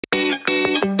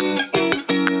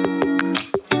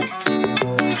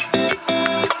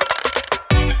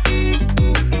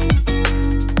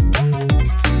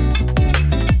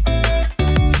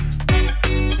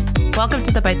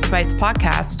Bytes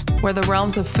Podcast, where the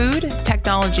realms of food,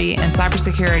 technology, and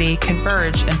cybersecurity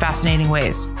converge in fascinating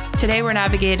ways. Today, we're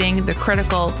navigating the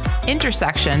critical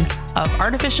intersection of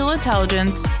artificial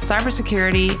intelligence,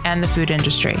 cybersecurity, and the food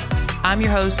industry. I'm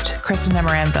your host, Kristen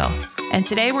Demoranville, and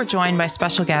today we're joined by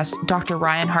special guest, Dr.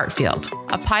 Ryan Heartfield,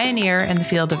 a pioneer in the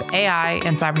field of AI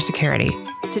and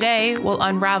cybersecurity. Today, we'll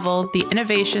unravel the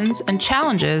innovations and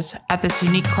challenges at this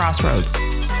unique crossroads.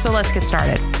 So let's get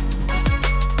started.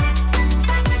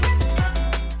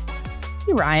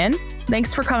 Hey, Ryan.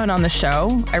 Thanks for coming on the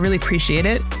show. I really appreciate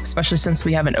it, especially since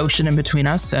we have an ocean in between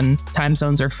us and time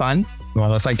zones are fun.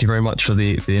 Well, thank you very much for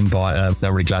the invite. I'm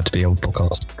really glad to be on the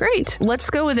podcast. Great. Let's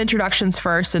go with introductions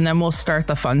first, and then we'll start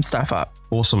the fun stuff up.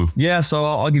 Awesome. Yeah, so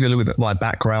I'll give you a little bit of my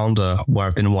background, where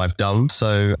I've been and what I've done.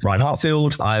 So Ryan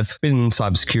Heartfield, I've been in the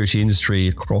cybersecurity industry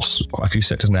across quite a few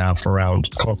sectors now for around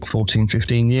 14,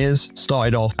 15 years.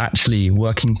 Started off actually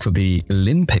working for the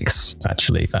Olympics,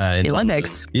 actually. The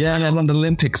Olympics? Yeah, London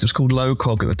Olympics. It was called Low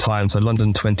Cog at the time. So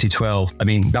London 2012. I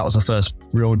mean, that was the first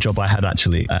real job I had,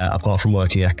 actually, apart from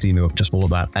working in academia just before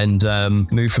that. And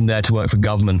moved from there to work for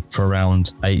government for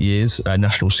around 8 years,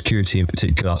 national security in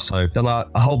particular. So done a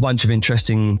whole bunch of interesting,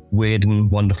 weird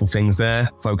and wonderful things there,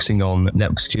 focusing on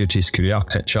network security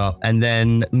architecture, and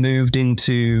then moved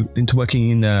into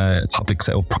working in public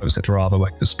sector or private sector rather,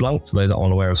 working for Splunk. For those that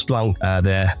aren't aware of Splunk,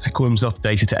 they call themselves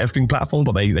data to everything platform,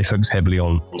 but they focus heavily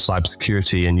on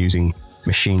cybersecurity and using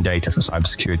machine data for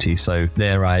cybersecurity. So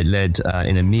there I led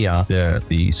in EMEA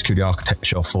the security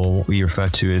architecture for what we refer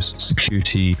to as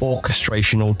security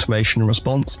orchestration, automation and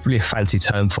response. Really a fancy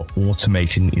term for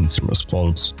automating incident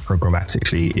response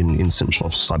programmatically in incident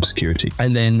response cybersecurity.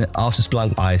 And then after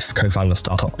Splunk, I co-founded a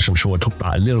startup, which I'm sure we'll talk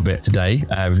about a little bit today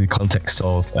with the context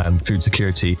of food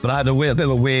security. But I had a bit of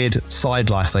a weird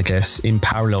side life, I guess, in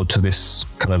parallel to this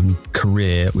kind of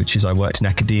career, which is I worked in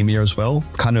academia as well,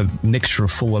 kind of mixture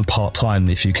of full and part-time,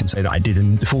 if you can say that I did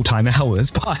in the full-time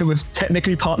hours, but I was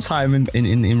technically part-time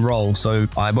in role. So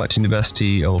I worked at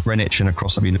University of Greenwich and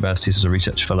across other universities as a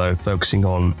research fellow focusing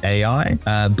on AI,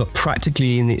 but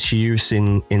practically in its use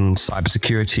in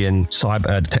cybersecurity and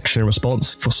cyber detection and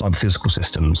response for cyber physical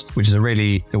systems, which is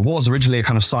it was originally a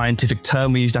kind of scientific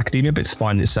term we used in academia, but it's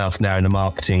finding itself now in the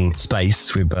marketing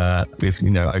space with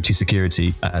OT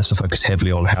security. So focus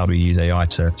heavily on how do we use AI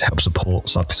to help support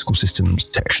cyber physical systems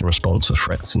detection and response for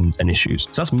threats and issues.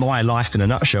 So that's my life in a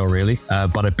nutshell, really.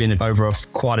 But I've been over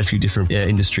quite a few different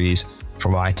industries,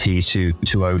 from IT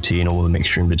to OT and all the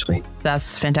mixture in between.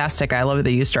 That's fantastic. I love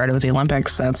that you started with the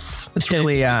Olympics. It's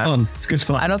really fun. It's good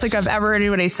fun. I don't think I've ever heard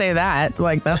anybody say that.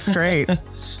 Like, that's great.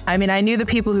 I mean, I knew the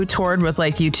people who toured with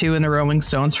like U2 and the Rolling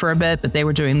Stones for a bit, but they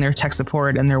were doing their tech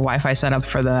support and their Wi-Fi setup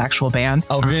for the actual band.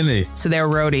 Oh, really? So they were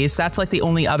roadies. That's like the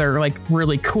only other like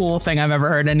really cool thing I've ever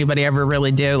heard anybody ever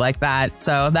really do like that.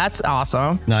 So that's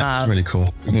awesome. No, it's really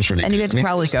cool. It's really and you get to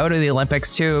probably go to the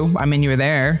Olympics too. I mean, you were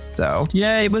there, so.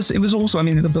 Yeah, it was also, I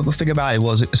mean, the thing about it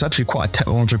was it's actually quite a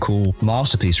technological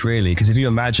masterpiece, really, because if you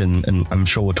imagine, and I'm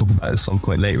sure we'll talk about this at some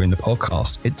point later in the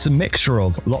podcast, it's a mixture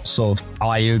of lots of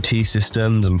IoT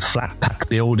systems and flat pack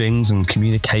buildings and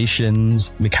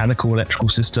communications, mechanical, electrical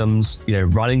systems,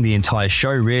 running the entire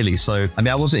show, really. So, I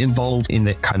mean, I wasn't involved in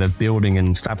the kind of building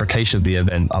and fabrication of the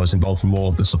event. I was involved in more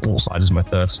of the support side as my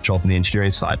first job in the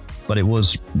engineering side, but it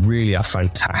was really a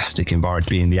fantastic environment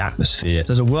to be in, the atmosphere.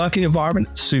 So as a working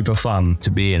environment, super fun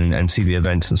to be in and see the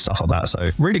events and stuff like that. So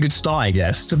really good start, I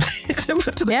guess.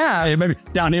 Yeah, maybe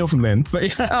downhill from then.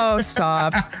 But yeah. Oh,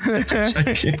 stop.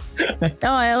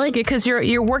 No, I like it because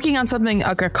you're working on something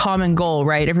like a common goal,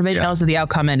 right? Everybody knows that the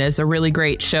outcome is a really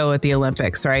great show at the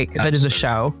Olympics, right? Because it is a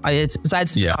show. It's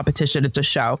besides the competition, it's a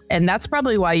show. And that's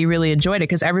probably why you really enjoyed it,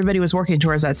 because everybody was working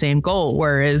towards that same goal.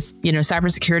 Whereas,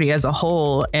 cybersecurity as a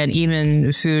whole, and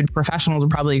even food professionals would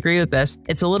probably agree with this,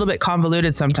 it's a little bit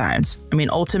convoluted sometimes. I mean,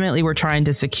 ultimately, we're trying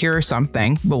to secure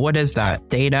something, but what is that?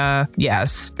 Data,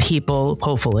 yes. People,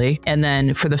 hopefully. And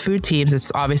then for the food teams,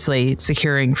 it's obviously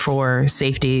securing for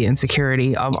safety and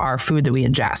security of our food that we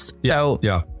ingest. So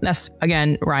that's,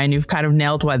 again, Ryan, you've kind of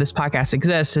nailed why this podcast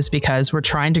exists, is because we're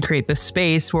trying to create this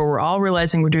space where we're all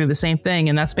realizing we're doing the same thing,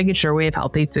 and that's making sure we have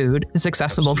healthy food that's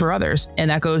accessible for others. And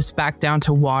that goes back down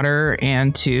to water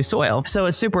and to soil. So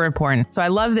it's super important. So I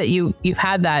love that you've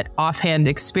had that offhand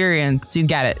experience. You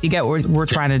get it. You get what we're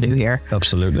trying to do here.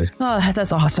 Absolutely. Oh,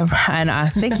 that's awesome. And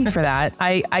thank you for that.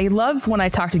 I love when I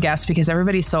talk to guests because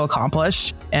everybody's so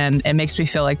accomplished, and it makes me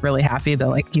feel like really happy that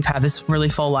like you've had have this really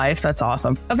full life. That's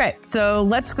awesome. Okay, so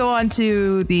let's go on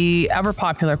to the ever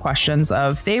popular questions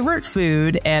of favorite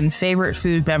food and favorite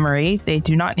food memory. They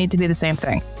do not need to be the same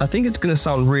thing. I think it's going to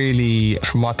sound really,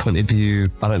 from my point of view,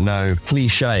 I don't know,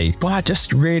 cliche, but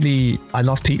I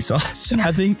love pizza.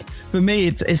 I think for me,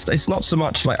 it's not so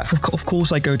much like, of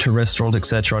course I go to restaurants,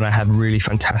 etc., and I have really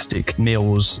fantastic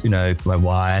meals, you know, my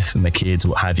wife and my kids,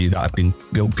 what have you, that have been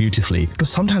built beautifully. But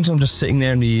sometimes I'm just sitting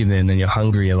there in the evening and you're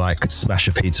hungry, you're like, smash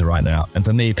a pizza right now. And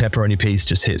for me, pepperoni pizza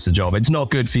just hits the job. It's not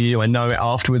good for you. I know it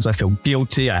afterwards. I feel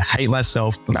guilty. I hate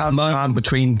myself. But the moment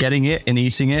between getting it and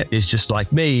eating it is just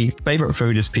like me. Favorite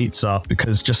food is pizza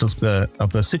because just of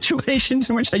the situations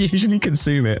in which I usually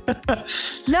consume it.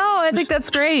 No, I think that's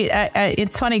great.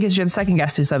 It's funny because you're the second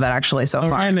guest who said that actually so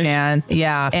far. Really? And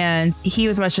yeah, and he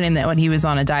was mentioning that when he was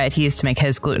on a diet, he used to make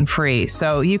his gluten-free.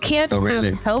 So you can't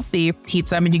have healthy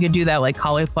pizza. I mean, you could do that like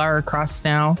cauliflower crust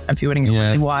now if you want to get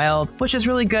really wild, which is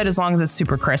really good as long as it's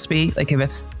super crispy. Like if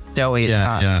it's doughy, it's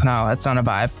not. No, it's not a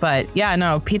vibe. But yeah,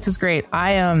 no, pizza's great.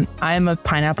 I am a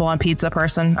pineapple on pizza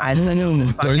person. Don't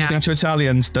speak to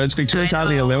Italians. Don't speak to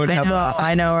Italian. They would have that.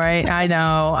 I know, right? I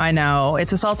know.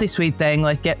 It's a salty sweet thing.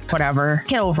 Like get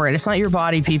over it. It's not your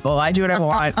body, people. I do whatever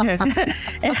I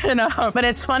want. But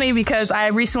it's funny because I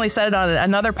recently said it on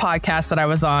another podcast that I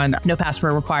was on, No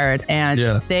Passport Required, and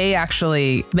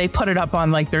they put it up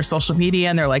on like their social media,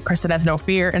 and they're like, Kristen has no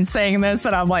fear in saying this,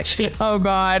 and I'm like, oh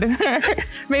God.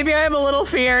 Maybe I have a little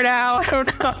fear now. I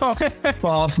don't know.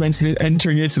 Well, I'm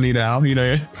entering Italy now, you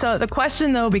know. So the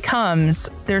question though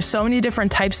becomes, there's so many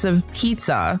different types of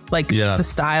pizza, like pizza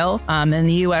style. In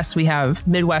the US, we have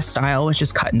Midwest style, which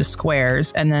is cut into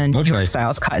squares, and then New York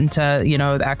style is cut into, you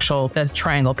know, the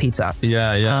triangle pizza.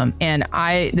 And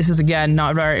this is again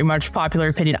not very much popular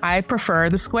opinion. I prefer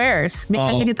the squares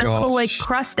because you get the little like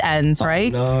crust ends,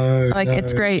 right?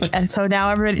 It's great. And so now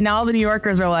all the New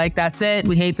Yorkers are like, that's it.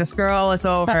 We hate this girl. It's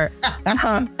over.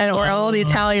 And where all the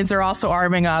Italians are also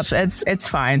arming up. It's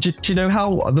fine. Do you know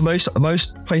how the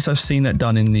most place I've seen that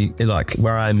done in like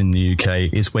where I'm in the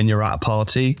UK is when you're at a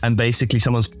party and basically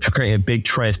someone's creating a big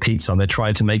tray of pizza and they're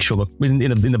trying to make sure that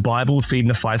in the Bible, feeding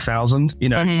the 5,000, you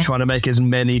know, trying to make as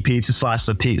many slices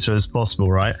of pizza as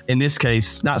possible, right? In this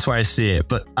case, that's where I see it,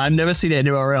 but I've never seen it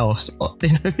anywhere else. In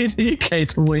the UK,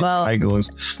 it's always triangles.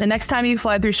 The next time you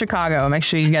fly through Chicago, make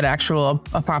sure you get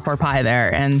a proper pie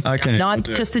there, and not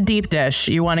just a deep dish.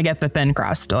 You want to get the thin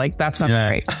crust. Like that sounds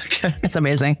great. It's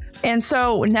amazing. And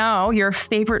so now your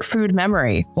favorite food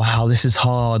memory. Wow, this is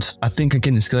hard. I think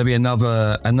again it's going to be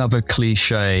another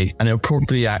cliche, and it'll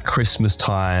probably be at Christmas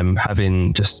time,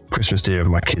 having just Christmas dinner with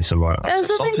my kids. There's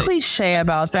nothing cliche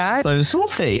about that. So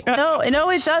salty. No,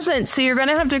 it doesn't. So you're going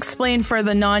to have to explain for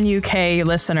the non-UK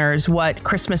listeners what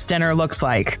Christmas dinner looks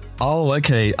like. Oh,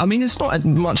 okay. I mean, it's not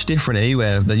much different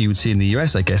anywhere that you would see in the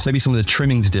US, I guess. Maybe some of the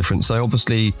trimmings are different. So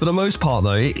obviously, for the most part,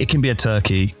 though, it can be a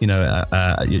turkey. You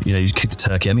cook the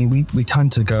turkey. I mean, we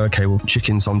tend to go, okay, well,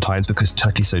 chicken sometimes because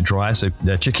turkey's so dry. So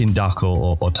chicken, duck,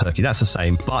 or turkey. That's the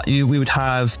same. But we would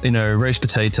have, roast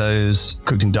potatoes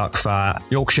cooked in duck fat,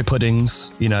 Yorkshire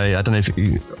puddings. I don't know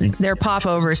if they're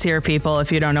popovers here, people.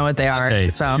 If you don't know what they are, okay,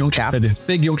 so Yorkshire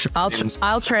big Yorkshire.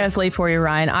 I'll translate for you,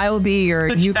 Ryan. I will be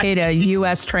your UK to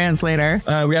US translator.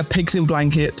 We have pigs in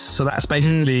blankets, so that's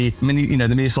basically the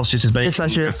mini sausages,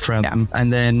 bacon,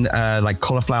 and then like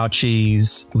cauliflower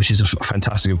cheese, which is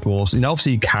fantastic, of course.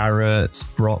 Obviously carrots,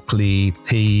 broccoli,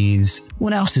 peas.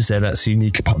 What else is there that's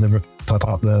unique about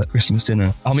the Christmas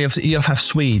dinner? I mean, you have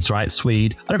Swedes, right?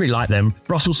 Swede. I don't really like them.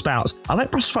 Brussels sprouts. I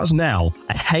like Brussels sprouts now.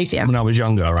 I hate them when I was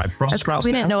younger, right? Brussels sprouts.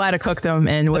 We didn't know how to cook them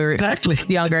and we were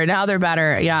younger. Now they're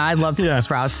better. Yeah, I love Brussels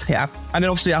sprouts. Yeah. And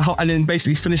then obviously,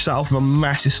 basically finish that off with a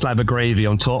massive slab of gravy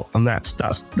on top, and that's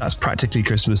practically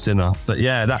Christmas dinner. But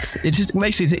yeah, it just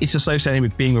makes it's associated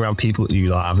with being around people that you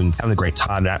love and having a great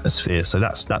time and atmosphere. So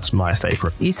that's my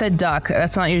favorite. You said duck.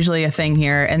 That's not usually a thing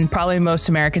here, and probably most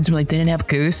Americans really didn't have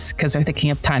goose because they're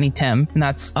thinking of Tiny Tim, and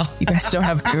that's you guys don't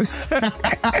have goose.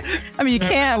 I mean, you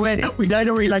can, but we don't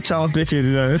really like Charles Dickens,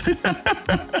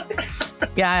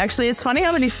 Yeah, actually, it's funny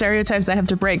how many stereotypes I have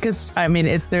to break because, I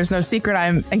mean, there's no secret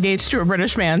I'm engaged to a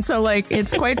British man. So, like,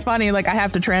 it's quite funny. Like, I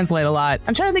have to translate a lot.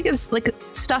 I'm trying to think of, like,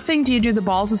 stuffing. Do you do the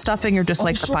balls of stuffing or just,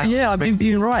 the pie? Yeah, I mean,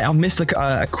 you're right. I missed, like,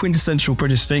 a quintessential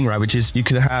British thing, right? Which is you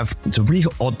could have, it's a really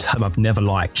odd term I've never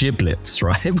liked, giblets,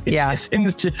 right? Yeah. It's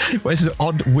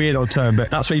an weird odd term, but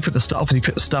that's where you put the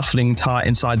stuffing tight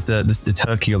inside the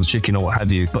turkey or the chicken or what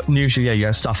have you. But usually, you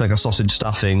have stuff like a sausage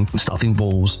stuffing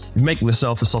balls. You make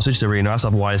yourself a sausage, they're really nice.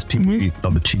 price. Otherwise, people eat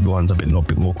the cheap ones a bit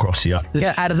more grossier.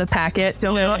 Yeah, out of the packet.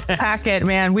 Don't want the packet,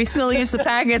 man. We still use the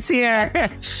packets here.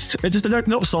 It's just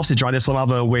not sausage, right? There's some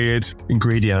other weird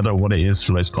ingredient. I don't know what it is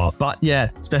for the most part. But yeah,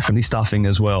 it's definitely stuffing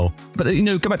as well. But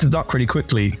go back to the duck really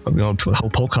quickly. I mean, I'll do a whole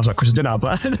podcast about Christmas dinner,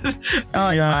 but oh,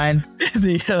 it's fine.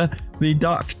 The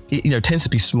duck, tends to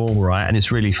be small, right? And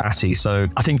it's really fatty. So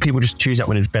I think people just choose that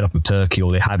when it's fed up with turkey,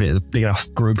 or they have it a big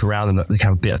enough group around them that they can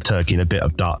have a bit of turkey and a bit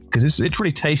of duck, because it's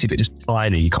really tasty, but just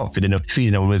tiny. You can't feed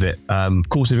anyone with it. Of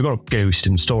course, if you've got a goose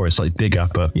in store, it's slightly bigger.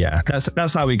 But yeah,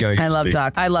 that's how we go. I love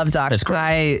duck.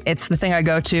 It's the thing I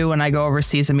go to when I go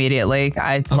overseas immediately.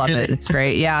 I love it. It's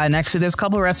great. Yeah, and actually, there's a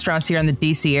couple of restaurants here in the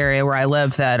DC area where I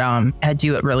live that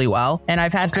do it really well. And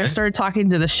I've had to start talking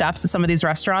to the chefs at some of these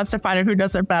restaurants to find out who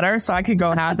does it better, so I could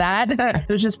go have that.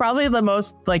 Which is probably the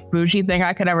most bougie thing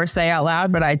I could ever say out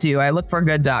loud, but I do. I look for a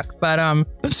good duck. But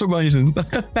that's amazing.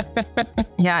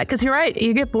 Yeah, because you're right.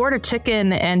 You get bored of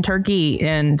chicken and turkey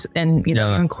and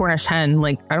and Cornish hen.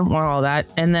 I don't want all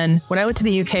that. And then when I went to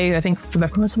the UK, I think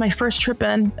it was my first trip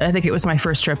in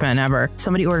ever.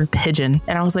 Somebody ordered pigeon,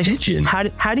 and I was like, pigeon?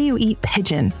 How do you eat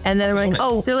pigeon? And then they're like,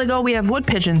 oh, we have wood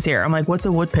pigeons here. I'm like, what's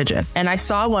a wood pigeon? And I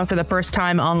saw one for the first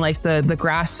time on the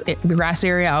grass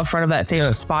area out front of that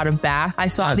famous spot of Bath. I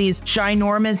saw these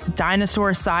ginormous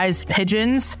dinosaur-sized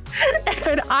pigeons,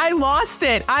 and I lost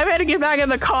it. I had to get back in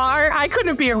the car. I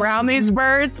couldn't be around these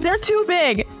birds. They're too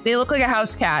big. They look like a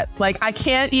house cat. I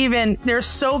can't even. They're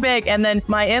so big. And then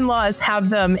my in-laws have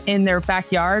them in their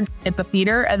backyard at the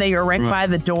theater, and they are right by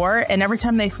the door. And every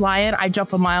time they fly in, I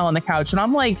jump a mile on the couch, and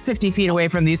I'm 50 feet away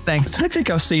from these things. I don't think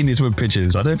I've seen these wood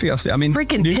pigeons.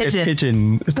 Freaking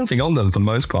pigeons. There's nothing on them for the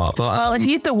most part. But well, if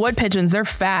you eat the wood pigeons, they're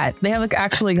fat. They have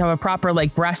actually have a proper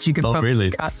breast you can put.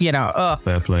 Really?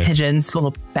 Fair play. Pigeons,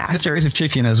 little bastards. The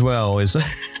chicken as well is.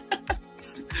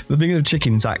 The thing with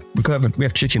chicken, Zach, we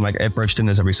have chicken egg roast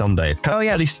dinners every Sunday. Oh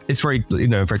yeah, at least it's very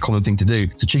very common thing to do.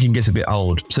 So chicken gets a bit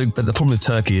old. But the problem with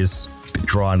turkey is it's a bit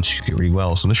dry and cook it really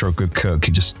well. So unless you're a good cook,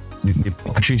 the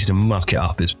opportunity to muck it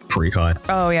up is pretty high.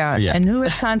 Oh yeah. And who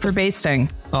has time for basting?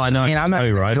 Oh, I know. I'm not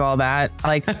right. do all that.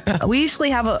 We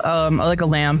usually have a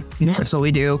lamb. That's what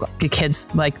we do. The kids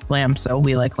like lamb, so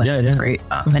we like lamb. Yeah, it's great.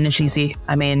 And it's easy.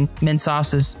 mint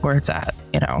sauce is where it's at.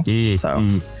 Yeah. So.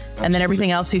 And then everything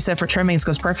else you said for trimmings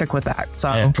goes perfect with that. So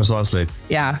yeah, precisely.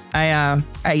 Yeah, I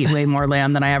eat way more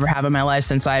lamb than I ever have in my life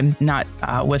since I'm not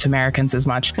with Americans as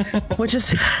much, which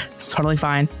is it's totally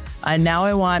fine. Now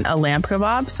I want a lamb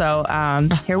kebab, so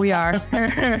here we are.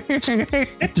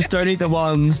 Just don't eat the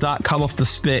ones that come off the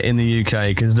spit in the UK,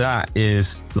 because that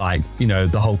is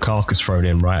the whole carcass thrown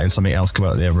in, right? And something else come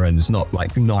out the other end. It's not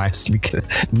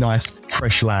nice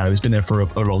fresh lamb. It's been there for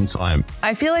a long time.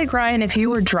 I feel like, Ryan, if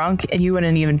you were drunk and you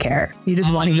wouldn't even care. You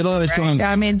just want to eat it,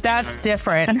 drunk. That's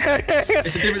different.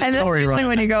 It's a different story, right?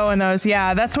 When you go in those.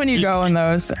 Yeah, that's when you go in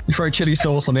those. You throw chili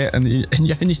sauce on it and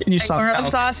you suck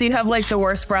sauce, you have the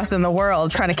worst breath in the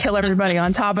world, trying to kill everybody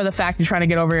on top of the fact you're trying to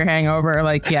get over your hangover.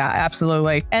 Yeah,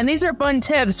 absolutely. And these are fun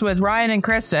tips with Ryan and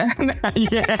Krista.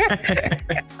 Yeah.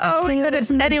 Oh my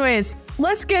goodness. Anyways,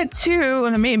 let's get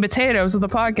to the meat and potatoes of the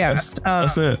podcast.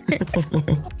 That's it.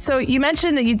 So you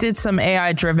mentioned that you did some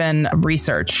AI driven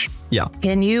research. Yeah.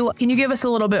 Can you give us a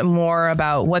little bit more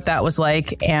about what that was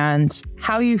like and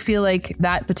how you feel like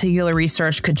that particular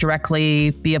research could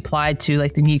directly be applied to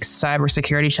the unique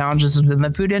cybersecurity challenges within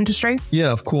the food industry?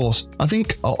 Yeah, of course. I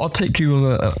think I'll take you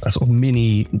on a sort of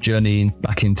mini journey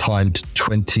back in time to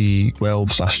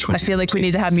 2012/20. I feel like we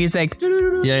need to have music.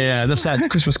 Yeah. That's that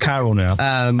Christmas Carol now.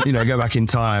 Go back in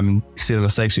time and see the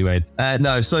mistakes we made. It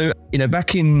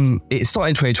started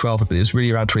in 2012, but it was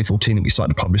really around 2014 that we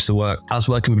started to publish the work. I was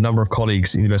working with a number of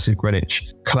colleagues at the University of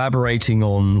Greenwich, collaborating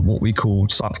on what we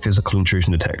called physical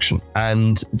intrusion detection.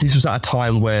 And this was at a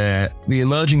time where the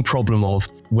emerging problem of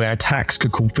where attacks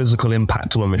could cause physical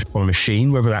impact on a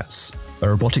machine, whether that's a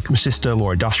robotic system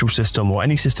or industrial system or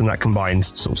any system that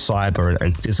combines sort of cyber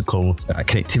and physical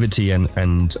connectivity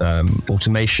and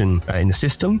automation in the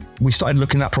system, we started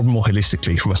looking at that problem more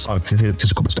holistically from a cyber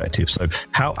physical perspective. So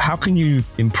how can you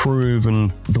improve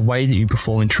the way that you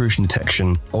perform intrusion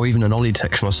detection or even anomaly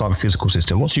detection on a cyber physical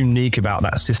system? What's unique about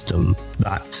that system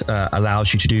that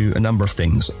allows you to do a number of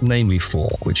things, namely four,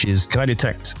 which is, can I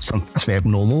detect something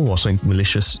abnormal or something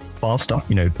malicious faster?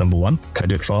 Number one, can I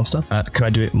do it faster? Can I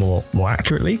do it more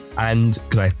accurately? And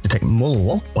can I detect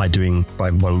more by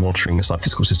monitoring the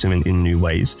physical system in new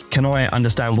ways? Can I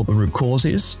understand what the root cause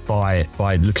is by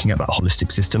looking at that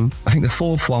holistic system? I think the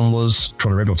fourth one was,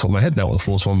 trying to remember off the top of my head now what the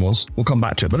fourth one was. We'll come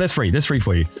back to it, but there's three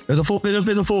for you. There's a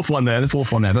fourth one there,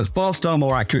 but faster,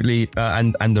 more accurately,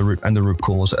 and the root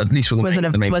cause, at least with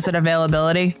the main. Was it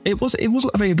availability? It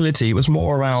wasn't availability. It was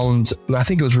more around, I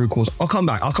think it was root cause. I'll come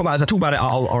back as I talk about it.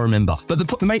 I'll remember. But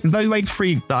the main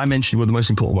three that I mentioned were the most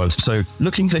important ones. So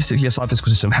looking holistically at cyber physical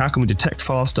system, how can we detect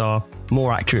faster,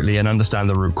 more accurately, and understand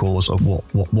the root cause of what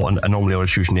an anomaly or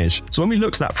intrusion is? So when we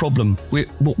looked at that problem,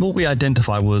 what we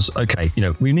identified was, okay,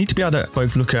 we need to be able to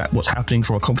both look at what's happening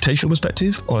from a computational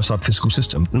perspective or a cyber physical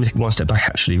system. Let me take one step back.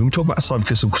 Actually, when we talk about a cyber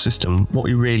physical system, what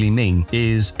we really mean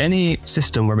is any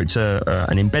system where it's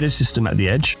an embedded system at the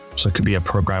edge. So it could be a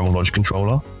program or logic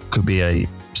controller, could be a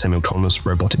semi-autonomous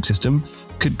robotic system,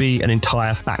 could be an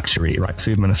entire factory, right?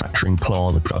 Food manufacturing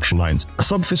plant with production lines. A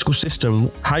sub-physical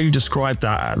system, how you describe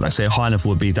that at, let's say, a high level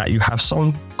would be that you have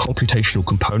some computational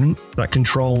component that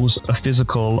controls a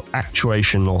physical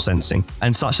actuation or sensing,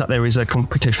 and such that there is a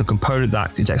computational component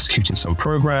that is executing some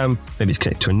program, maybe it's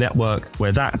connected to a network,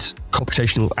 where that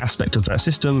computational aspect of that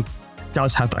system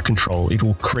does have that control. It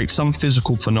will create some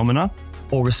physical phenomena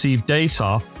or receive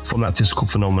data from that physical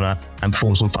phenomena and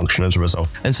perform some function as a result.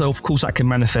 And so, of course, that can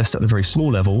manifest at the very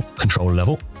small level, controller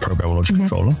level, program or logic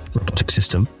controller, robotic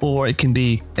system, or it can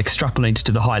be extrapolated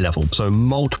to the high level. So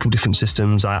multiple different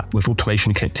systems with automation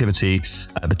and connectivity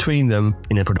between them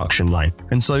in a production line.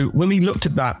 And so when we looked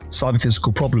at that cyber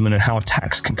physical problem and how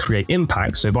attacks can create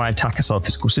impact, so if I attack a cyber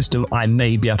physical system, I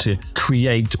may be able to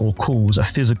create or cause a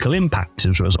physical impact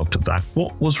as a result of that.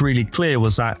 What was really clear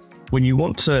was that when you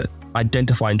want to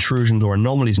identify intrusions or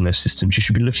anomalies in those systems, you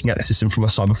should be looking at the system from a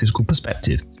cyber physical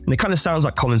perspective. And it kind of sounds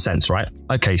like common sense, right?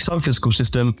 Okay, cyber physical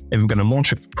system, if I'm going to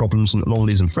monitor it for problems and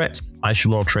anomalies and threats, I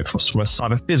should monitor it from a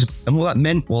cyber physical. And what that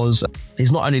meant was,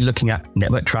 is not only looking at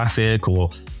network traffic or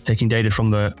taking data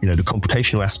from the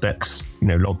computational aspects,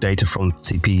 log data from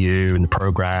CPU and the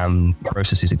program,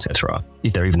 processes, etc.,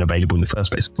 if they're even available in the first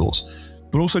place, of course,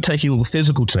 but also taking all the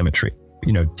physical telemetry.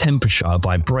 Temperature,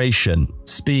 vibration,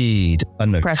 speed,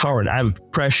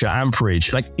 current, pressure,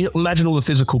 amperage. Imagine all the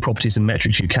physical properties and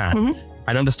metrics you can,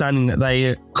 and understanding that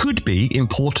they could be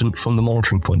important from the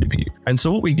monitoring point of view. And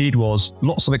so what we did was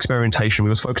lots of experimentation. We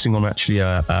was focusing on actually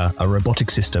a robotic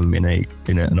system in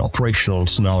an operational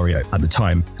scenario at the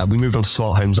time. We moved on to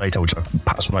smart homes data, which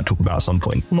perhaps we might talk about at some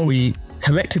point. We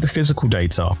collected the physical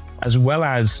data as well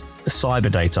as the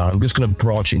cyber data. I'm just going to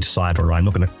branch into cyber, right? I'm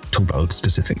not going to talk about the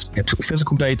specifics. We took the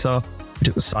physical data, we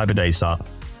took the cyber data,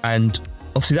 and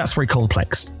obviously that's very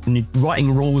complex. And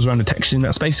writing rules around detection in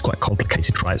that space is quite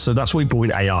complicated, right? So that's why we brought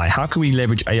in AI. How can we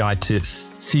leverage AI to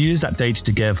fuse that data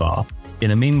together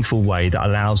in a meaningful way that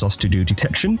allows us to do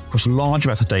detection across large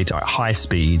amounts of data at high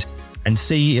speed and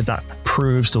see if that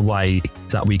proves the way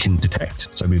that we can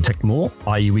detect. So we detect more,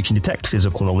 i.e. we can detect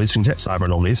physical anomalies, we can detect cyber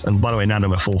anomalies. And by the way, now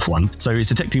I'm a fourth one. So it's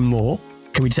detecting more.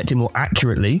 Can we detect it more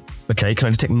accurately? Okay, can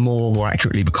I detect more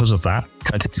accurately because of that?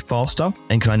 Can I detect it faster?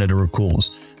 And can I know the root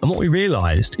cause? And what we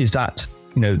realized is that,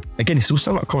 again, it still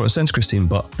sounds like common sense, Christine,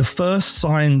 but the first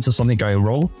signs of something going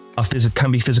wrong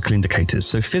can be physical indicators.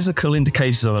 So physical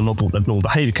indicators of abnormal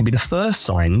behavior can be the first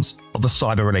signs of a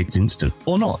cyber-related incident,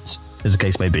 or not, as the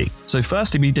case may be. So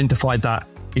firstly, we identified that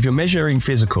if you're measuring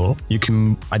physical, you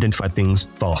can identify things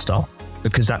faster,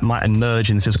 because that might emerge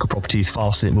in the physical properties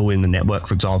faster than it will in the network,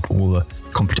 for example, or the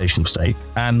computational state.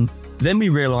 Then we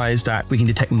realized that we can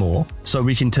detect more. So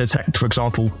we can detect, for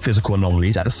example, physical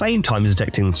anomalies at the same time as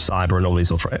detecting cyber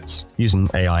anomalies or threats using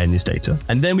AI in this data.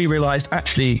 And then we realized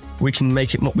actually we can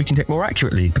detect more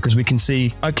accurately, because we can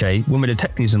see, okay, when we're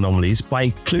detecting these anomalies, by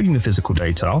including the physical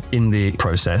data in the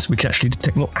process, we can actually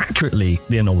detect more accurately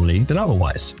the anomaly than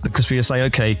otherwise. Because we say,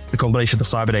 okay, the combination of the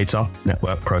cyber data,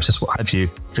 network, process, what have you,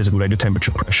 physical data,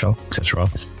 temperature, pressure, etc.,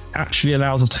 actually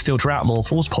allows us to filter out more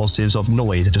false positives of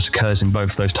noise that just occurs in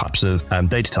both those types of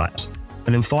data types.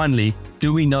 And then finally,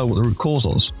 do we know what the root cause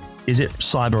was? Is it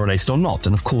cyber related or not?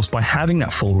 And of course, by having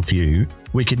that full view,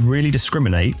 we could really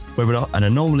discriminate whether an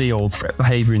anomaly or threat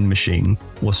behavior in the machine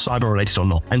was cyber related or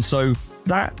not. And so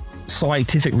that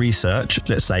scientific research,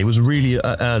 let's say, was really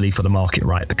early for the market,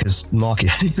 right? Because the market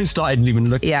started even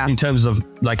looking in terms of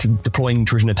deploying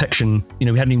intrusion detection. We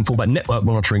hadn't even thought about network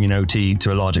monitoring in OT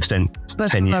to a large extent.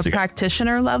 But 10 years ago.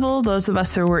 Practitioner level, those of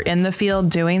us who were in the field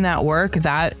doing that work,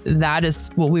 that is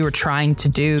what we were trying to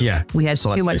do. Yeah, we had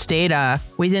too much data.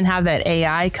 We didn't have that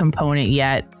AI component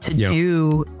yet to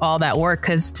do all that work,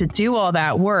 because to do all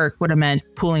that work would have meant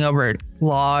pulling over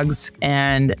logs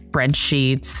and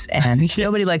spreadsheets, and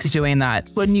nobody likes doing that.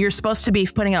 When you're supposed to be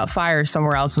putting out fires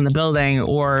somewhere else in the building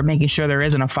or making sure there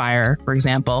isn't a fire, for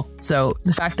example. So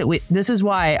the fact that this is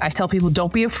why I tell people,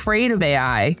 don't be afraid of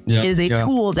AI. It is a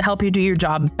tool to help you do your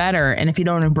job better. And if you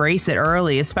don't embrace it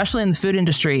early, especially in the food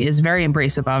industry, is very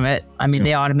embracive of it. I mean,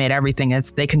 they automate everything.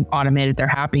 They can automate it. They're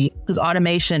happy because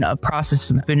automation of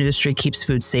processes in the food industry keeps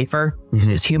food safer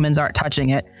because humans aren't touching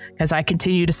it. As I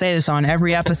continue to say this on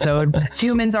every episode,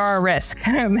 humans are a risk.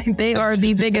 They are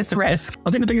the biggest risk.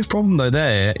 I think the biggest problem though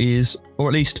there is, or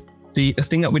at least the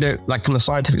thing that we don't like from the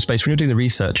scientific space, when you're doing the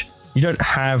research, you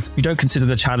don't consider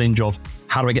the challenge of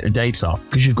how do I get the data,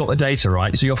 because you've got the data,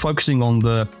 right? So you're focusing on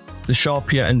the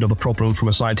sharpier end of the problem from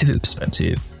a scientific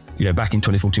perspective. You know, back in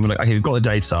 2014, we're like, okay, we've got the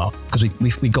data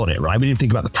because we got it, right? We didn't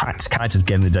think about the practicality of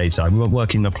getting the data. We weren't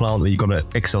working in a plant where you've got an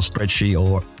Excel spreadsheet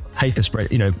or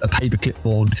a paper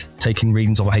clipboard taking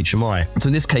readings of a HMI. So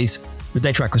in this case, the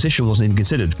data acquisition wasn't even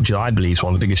considered, which I believe is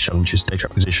one of the biggest challenges, data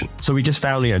acquisition. So we just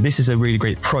found, this is a really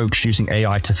great approach using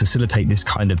AI to facilitate this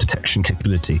kind of detection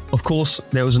capability. Of course,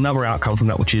 there was another outcome from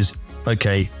that, which is,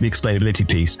 okay, the explainability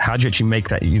piece. How do you actually make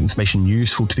that information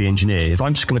useful to the engineer? If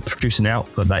I'm just going to produce an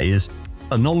output that is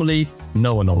anomaly,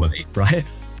 no anomaly, right?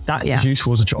 That's as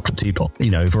useful as a chocolate teapot,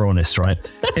 if we're honest, right?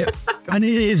 And it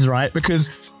is, right?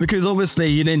 Because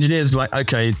obviously, engineers are like,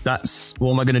 okay,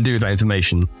 what am I going to do with that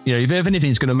information? If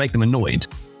anything's going to make them annoyed,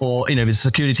 or, if it's a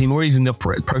security team or even the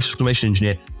process automation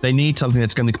engineer, they need something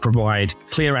that's going to provide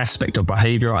clear aspect of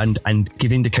behavior and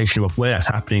give indication of where that's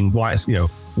happening, why it's,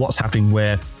 what's happening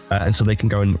where, and so they can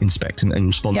go and inspect and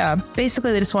respond. Yeah,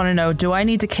 basically they just want to know, do I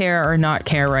need to care or not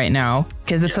care right now?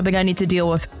 Because it's something I need to deal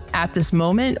with at this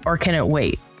moment, or can it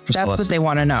wait? That's what they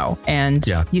want to know. And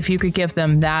if you could give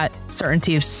them that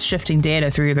certainty of shifting data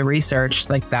through the research,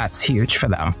 that's huge for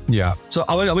them. Yeah. So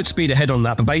I would speed ahead on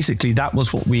that, but basically that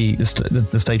was what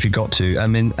the stage we got to. I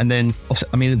moved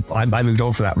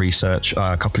on for that research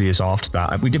a couple of years after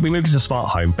that. We moved into smart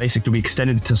home. Basically, we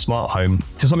extended it to smart home.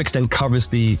 To some extent, covers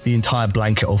the entire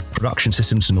blanket of production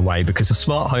systems in a way, because the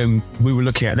smart home we were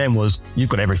looking at then was, you've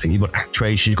got everything. You've got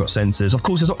actuation, you've got sensors. Of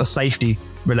course, there's not the safety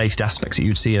related aspects that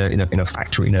you'd see in a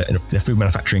factory, in a food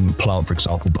manufacturing plant, for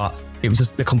example, but it was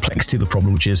just the complexity of the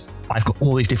problem, which is, I've got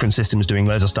all these different systems doing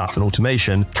loads of stuff and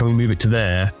automation. Can we move it to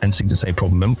there and see the same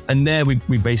problem? And there we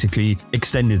basically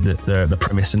extended the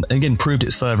premise and again proved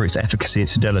it further, its efficacy,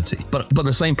 its fidelity. But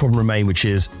the same problem remained, which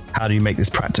is, how do you make this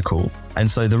practical? And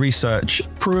so the research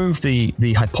proved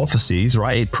the hypotheses,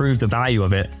 right? It proved the value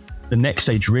of it. The next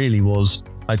stage really was,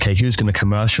 okay, who's going to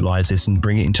commercialize this and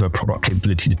bring it into a product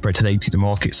capability to take to the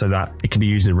market so that it can be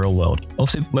used in the real world?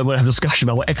 Obviously, we'll have a discussion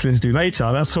about what Exalens do later.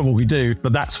 That's not what we do,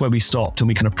 but that's where we stopped and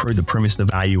we kind of proved the premise, the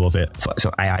value of it.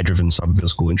 So AI-driven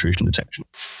cyber-physical intrusion detection.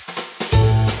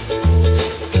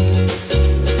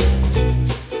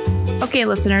 Okay,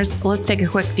 listeners, let's take a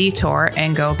quick detour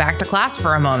and go back to class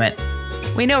for a moment.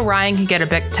 We know Ryan can get a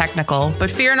bit technical,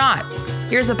 but fear not.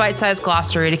 Here's a bite-sized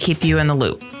glossary to keep you in the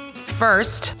loop.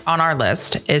 First on our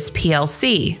list is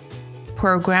PLC,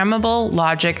 Programmable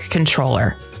Logic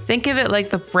Controller. Think of it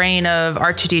like the brain of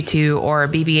R2-D2 or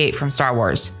BB-8 from Star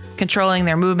Wars, controlling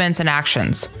their movements and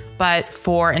actions, but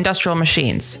for industrial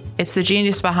machines. It's the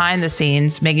genius behind the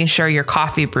scenes, making sure your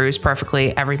coffee brews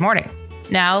perfectly every morning.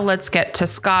 Now let's get to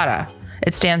SCADA.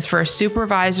 It stands for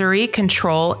Supervisory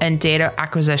Control and Data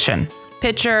Acquisition.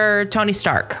 Picture Tony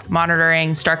Stark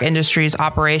monitoring Stark Industries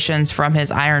operations from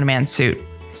his Iron Man suit.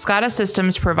 SCADA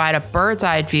systems provide a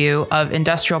bird's-eye view of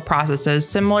industrial processes,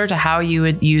 similar to how you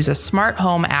would use a smart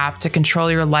home app to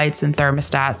control your lights and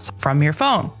thermostats from your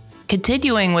phone.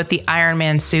 Continuing with the Iron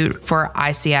Man suit for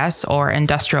ICS, or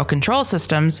Industrial Control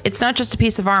Systems, it's not just a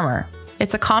piece of armor.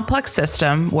 It's a complex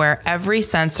system where every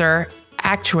sensor,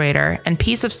 actuator, and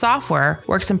piece of software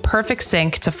works in perfect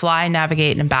sync to fly,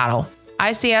 navigate, and battle.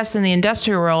 ICS in the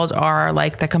industrial world are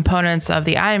like the components of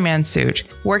the Iron Man suit,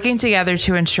 working together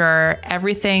to ensure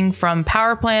everything from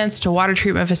power plants to water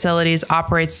treatment facilities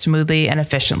operates smoothly and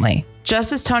efficiently.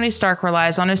 Just as Tony Stark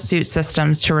relies on his suit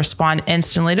systems to respond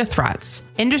instantly to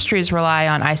threats, industries rely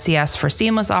on ICS for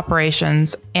seamless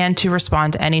operations and to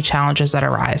respond to any challenges that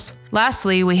arise.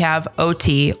 Lastly, we have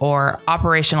OT, or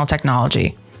Operational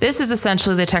Technology. This is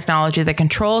essentially the technology that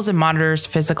controls and monitors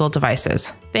physical devices.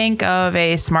 Think of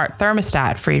a smart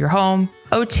thermostat for your home.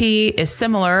 OT is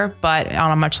similar, but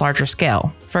on a much larger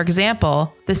scale. For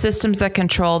example, the systems that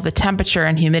control the temperature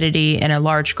and humidity in a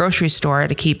large grocery store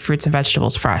to keep fruits and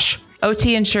vegetables fresh.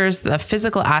 OT ensures the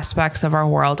physical aspects of our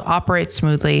world operate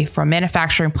smoothly, from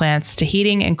manufacturing plants to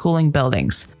heating and cooling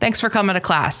buildings. Thanks for coming to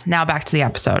class. Now back to the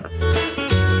episode.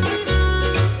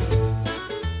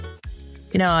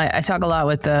 I talk a lot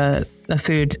with the the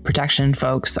food protection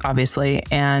folks, obviously,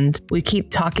 and we keep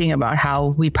talking about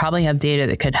how we probably have data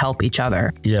that could help each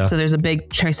other. Yeah. So there's a big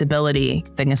traceability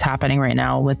thing that's happening right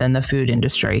now within the food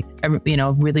industry.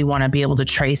 Really want to be able to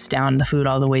trace down the food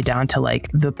all the way down to like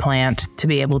the plant to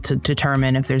be able to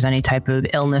determine if there's any type of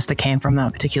illness that came from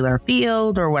that particular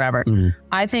field or whatever.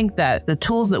 I think that the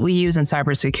tools that we use in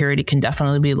cybersecurity can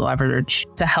definitely be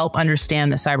leveraged to help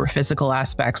understand the cyber physical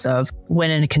aspects of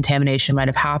when a contamination might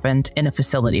have happened in a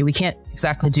facility. We can't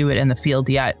exactly do it in the field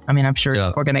yet. I mean, I'm sure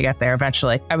we're going to get there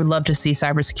eventually. I would love to see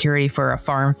cybersecurity for a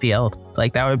farm field.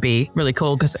 Like that would be really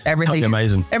cool because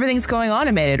everything's going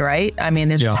automated, right? I mean,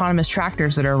 there's autonomous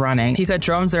tractors that are running. You got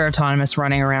drones that are autonomous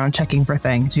running around checking for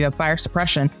things. You have fire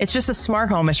suppression. It's just a smart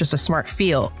home. It's just a smart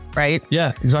field, right?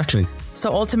 Yeah, exactly.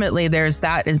 So ultimately there's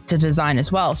that to design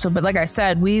as well. So, but like I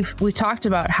said, we talked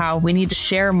about how we need to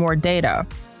share more data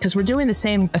because we're doing the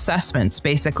same assessments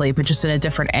basically, but just in a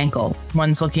different angle.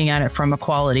 One's looking at it from a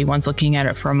quality, one's looking at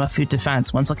it from a food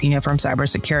defense, one's looking at it from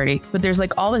cybersecurity. But there's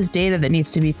like all this data that needs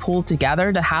to be pulled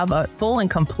together to have a full and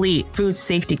complete food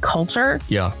safety culture.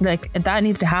 Yeah. Like that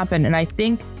needs to happen. And I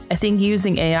think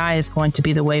using AI is going to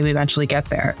be the way we eventually get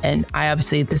there. And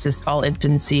this is all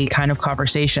infancy kind of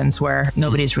conversations where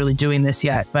nobody's really doing this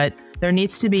yet, but there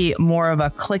needs to be more of a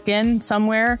click in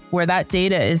somewhere where that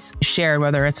data is shared,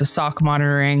 whether it's a SOC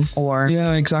monitoring or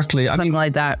something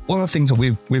like that. One of the things that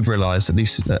we've realized, at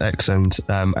least at Exalens,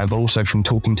 but also from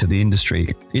talking to the industry,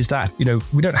 is that, we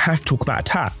don't have to talk about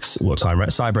attacks all the time, right?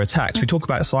 Cyber attacks. We talk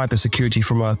about cybersecurity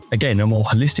from a more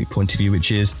holistic point of view,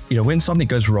 which is, when something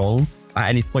goes wrong at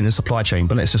any point in the supply chain,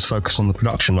 but let's just focus on the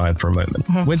production line for a moment.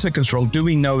 When something goes wrong, do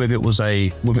we know if it was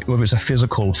whether it's a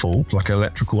physical fault, like an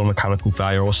electrical or mechanical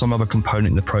failure, or some other component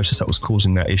in the process that was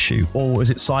causing that issue, or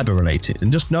is it cyber related? And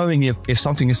just knowing if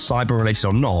something is cyber related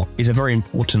or not is a very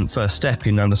important first step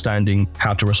in understanding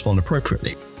how to respond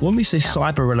appropriately. When we say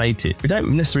cyber related, we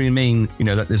don't necessarily mean,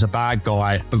 that there's a bad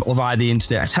guy or via the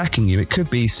internet attacking you. It could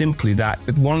be simply that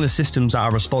one of the systems that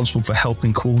are responsible for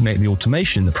helping coordinate the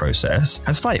automation in the process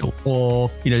has failed, or,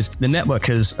 the network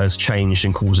has changed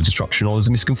and caused a disruption, or there's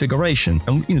a misconfiguration.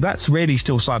 And, that's really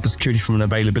still cybersecurity from an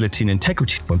availability and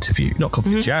integrity point of view, not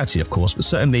confidentiality, of course, but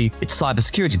certainly it's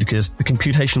cybersecurity because the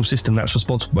computational system that's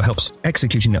responsible for helps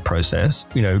executing that process,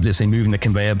 let's say moving the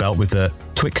conveyor belt with the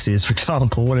Twixes, for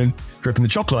example, and then dripping the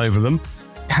chocolate over them,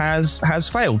 has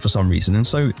failed for some reason. And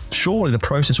so surely the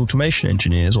process automation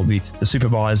engineers or the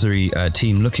supervisory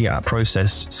team looking at that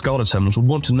process SCADA terminals would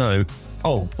want to know,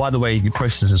 oh, by the way, the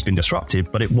process has been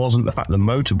disrupted, but it wasn't the fact the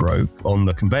motor broke on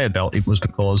the conveyor belt. It was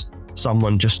because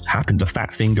someone just happened to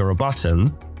fat finger a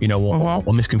button,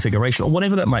 or misconfiguration or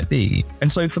whatever that might be.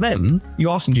 And so for them, you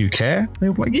ask them, do you care?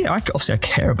 They're like, yeah, obviously I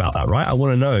care about that, right? I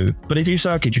want to know. But if you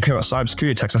say, okay, do you care about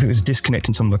cybersecurity attacks? I think there's a disconnect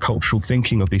in some of the cultural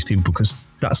thinking of these people because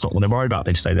that's not what they're worried about.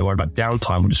 They say they're worried about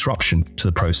downtime or disruption to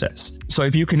the process. So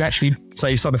if you can actually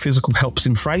say cyber physical helps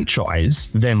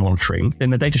enfranchise their monitoring, then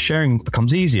the data sharing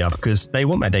becomes easier because they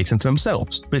want that data for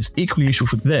themselves. But it's equally useful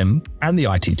for them and the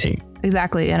IT team.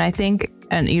 Exactly. And I think,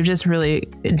 and you just really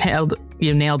nailed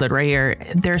it right here.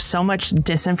 There's so much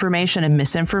disinformation and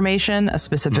misinformation,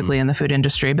 specifically in the food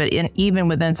industry, but even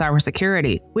within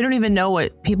cybersecurity, we don't even know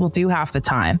what people do half the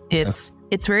time. It's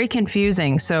very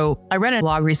confusing. So I read a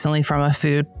blog recently from a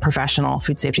food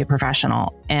safety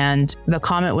professional, and the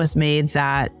comment was made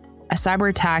that a cyber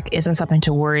attack isn't something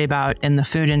to worry about in the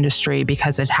food industry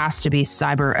because it has to be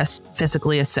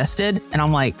physically assisted. And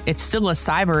I'm like, it's still a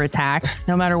cyber attack,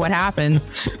 no matter what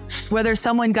happens. Whether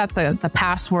someone got the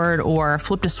password or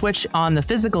flipped a switch on the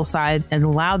physical side and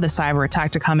allowed the cyber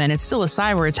attack to come in, it's still a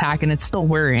cyber attack and it's still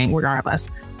worrying regardless.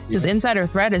 Because insider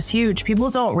threat is huge. People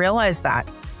don't realize that.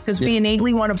 Because we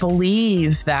innately want to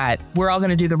believe that we're all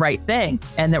going to do the right thing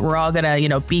and that we're all going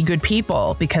to, be good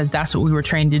people because that's what we were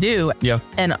trained to do. Yeah.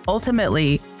 And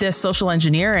ultimately, this social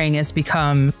engineering has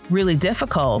become really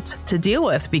difficult to deal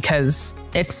with because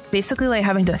it's basically like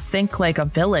having to think like a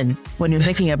villain when you're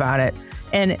thinking about it.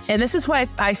 And this is why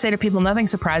I say to people, nothing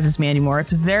surprises me anymore.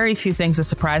 It's very few things that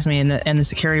surprise me in the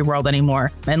security world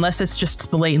anymore, unless it's just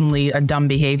blatantly a dumb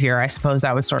behavior. I suppose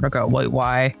that would sort of go, wait,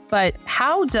 why? But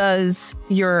how does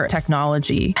your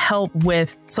technology help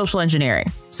with social engineering?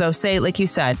 So say, like you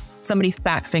said, somebody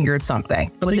fat fingered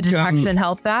something. Does the detection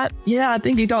help that? Yeah, I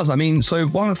think it does. I mean, so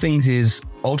one of the things is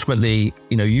ultimately,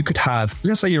 you could have,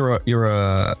 let's say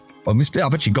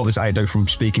I've actually got this anecdote from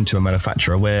speaking to a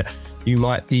manufacturer where you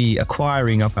might be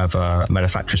acquiring other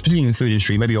manufacturers, particularly in the food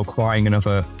industry. Maybe you're acquiring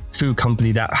another food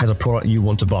company that has a product you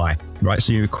want to buy, right?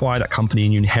 So you acquire that company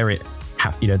and you inherit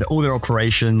all their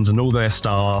operations and all their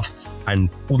staff and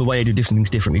all the way they do different things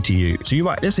differently to you. So you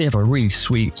might, let's say you have a really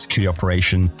sweet security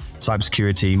operation,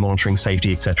 cybersecurity, monitoring,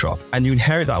 safety, etc. And you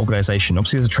inherit that organization.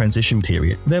 Obviously, there's a transition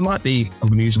period. There might be, I'm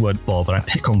going to use the word Bob, and I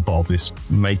pick on Bob, this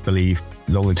make-believe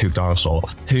long-toothed dinosaur,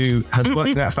 who has worked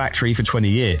in that factory for 20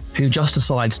 years, who just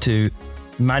decides to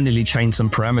manually change some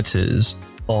parameters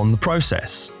on the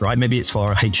process, right? Maybe it's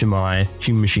for a HMI,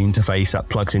 human machine interface that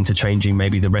plugs into changing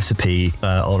maybe the recipe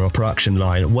on a production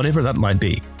line, whatever that might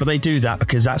be. But they do that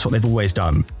because that's what they've always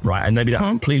done, right? And maybe that's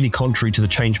completely contrary to the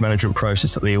change management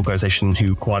process that the organization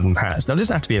who acquired them has. Now, it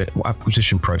doesn't have to be an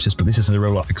acquisition process, but this is a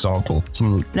real life example.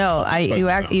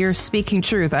 You're speaking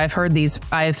truth. I've heard these.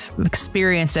 I've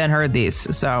experienced and heard these.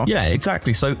 So yeah,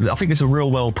 exactly. So I think it's a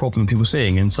real world problem people are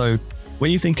seeing. And so when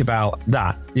you think about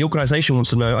that, the organization wants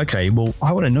to know, okay, well,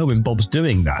 I want to know when Bob's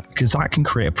doing that, because that can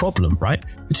create a problem, right?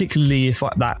 Particularly if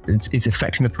that is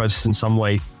affecting the process in some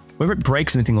way, whether it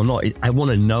breaks anything or not, I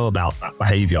want to know about that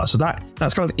behavior. So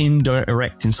that's kind of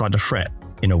indirect inside the threat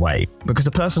in a way, because the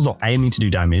person's not aiming to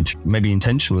do damage, maybe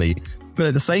intentionally, but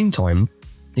at the same time,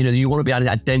 you want to be able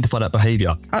to identify that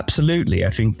behavior. Absolutely. I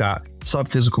think that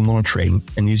cyber-physical monitoring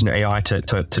and using AI to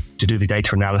do the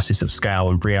data analysis at scale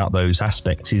and bring out those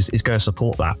aspects is going to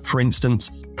support that. For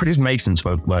instance, predictive maintenance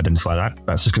won't identify that.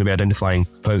 That's just going to be identifying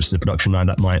components in the production line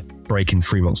that might break in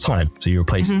 3 months' time. So you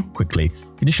replace it quickly.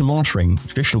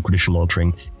 Traditional condition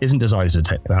monitoring isn't designed to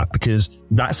detect that, because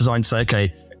that's designed to say,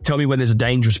 okay, tell me when there's a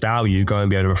dangerous value, go and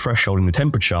be able to refresh holding the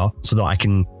temperature so that I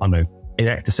can,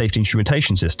 enact the safety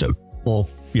instrumentation system, or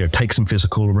take some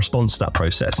physical response to that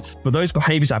process. But those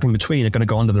behaviors happening in between are going to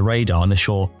go under the radar unless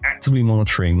you're actively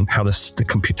monitoring how the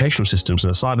computational systems on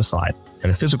the cyber side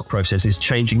and the physical process is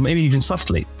changing, maybe even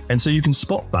subtly. And so you can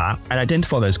spot that and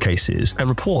identify those cases and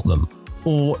report them.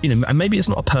 Or, and maybe it's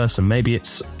not a person, maybe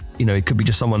it's, it could be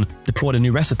just someone deployed a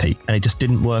new recipe and it just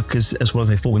didn't work as well as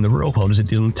they thought in the real world as it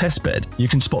did on the test bed. You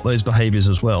can spot those behaviors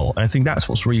as well. And I think that's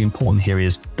what's really important here,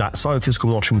 is that cyber-physical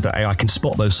monitoring with the AI can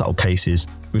spot those subtle cases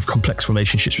with complex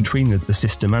relationships between the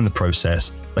system and the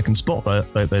process. They can spot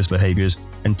those behaviors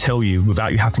and tell you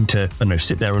without you having to,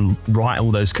 sit there and write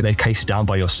all those cases down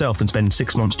by yourself and spend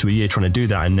 6 months to a year trying to do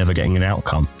that and never getting an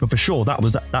outcome. But for sure,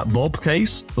 that Bob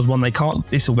case was one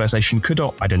this organization could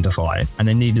not identify, and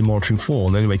they needed monitoring for.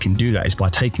 And the only way you can do that is by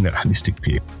taking that holistic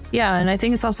view. Yeah, and I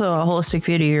think it's also a holistic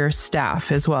view to your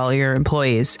staff as well, your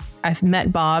employees. I've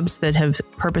met Bobs that have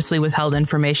purposely withheld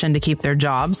information to keep their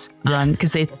jobs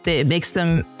because it makes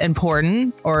them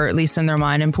important, or at least in their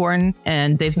mind important,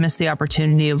 and they've missed the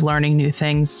opportunity of learning new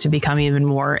things to become even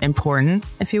more important,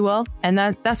 if you will. And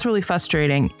that's really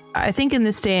frustrating. I think in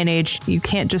this day and age, you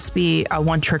can't just be a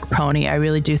one-trick pony. I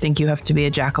really do think you have to be a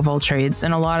jack of all trades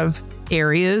in a lot of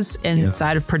areas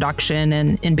inside of production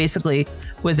and basically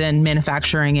within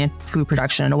manufacturing and food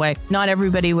production in a way. Not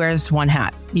everybody wears one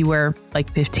hat. You wear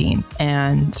like 15.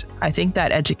 And I think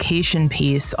that education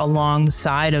piece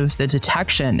alongside of the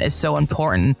detection is so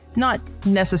important. Not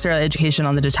necessarily education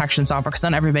on the detection software, because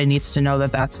not everybody needs to know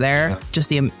that that's there, just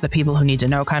the people who need to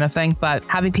know kind of thing. But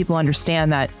having people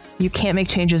understand that you can't make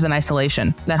changes in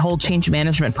isolation, that whole change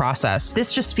management process.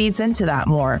 This just feeds into that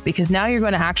more, because now you're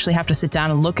going to actually have to sit down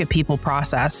and look at people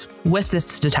process with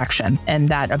this detection and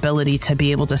that ability to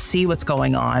be able to see what's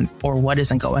going on or what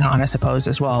isn't going on, I suppose,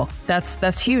 as well.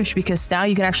 That's huge, because now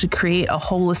you can actually create a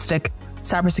holistic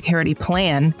cybersecurity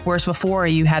plan, whereas before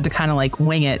you had to kind of like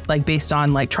wing it, like based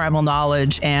on like tribal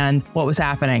knowledge and what was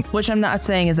happening, which I'm not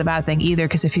saying is a bad thing either,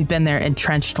 because if you've been there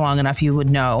entrenched long enough, you would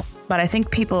know. But I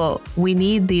think we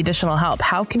need the additional help.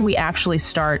 How can we actually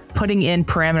start putting in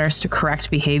parameters to correct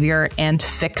behavior and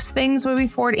fix things moving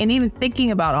forward, and even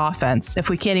thinking about offense if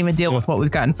we can't even deal with what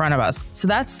we've got in front of us? So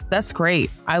that's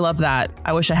great. I love that.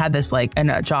 I wish I had this like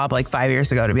in a job like 5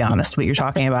 years ago, to be honest, what you're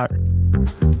talking about.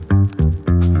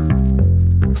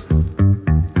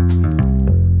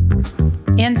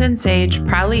 Anzen Sage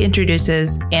proudly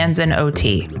introduces Anzen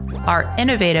OT, our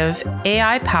innovative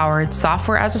AI-powered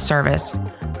software as a service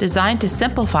designed to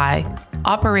simplify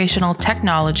operational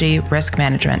technology risk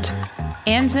management.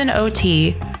 Anzen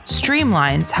OT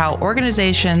streamlines how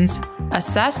organizations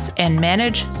assess and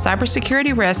manage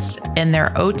cybersecurity risks in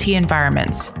their OT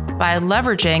environments by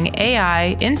leveraging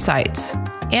AI insights.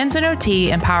 Anzen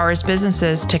OT empowers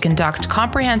businesses to conduct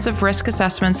comprehensive risk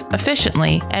assessments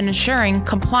efficiently and ensuring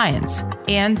compliance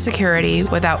and security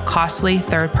without costly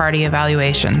third-party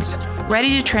evaluations.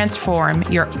 Ready to transform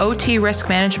your OT risk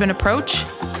management approach?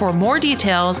 For more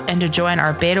details and to join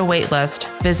our beta waitlist,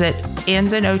 visit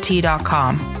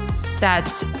anzenot.com.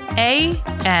 That's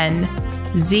ANZENOT.com.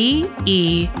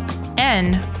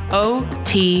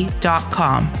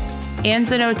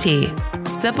 Anzen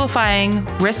OT. simplifying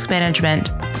risk management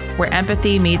where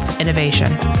empathy meets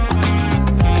innovation.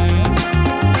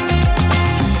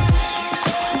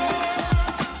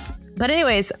 But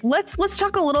anyways, let's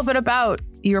talk a little bit about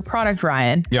your product,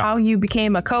 Ryan. Yeah. How you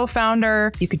became a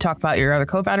co-founder. You could talk about your other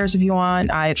co-founders if you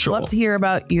want. I'd love to hear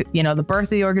about the birth of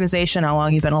the organization, how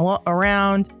long you've been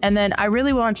around. And then I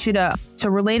really want you to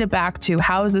relate it back to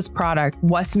how is this product,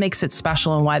 what makes it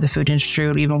special, and why the food industry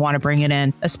would even want to bring it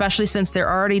in, especially since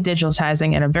they're already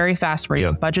digitalizing at a very fast rate.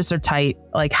 Yeah. Budgets are tight.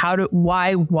 Like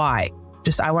why?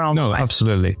 Just, I want to know. No,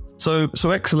 absolutely. So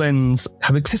Exalens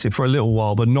have existed for a little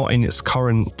while, but not in its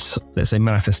current, let's say,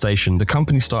 manifestation. The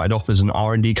company started off as an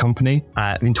R&D company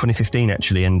in 2015,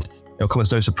 actually, and it'll come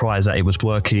as no surprise that it was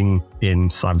working in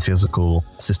cyber physical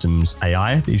systems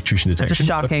AI, the intrusion detection. This is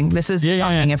shocking. This is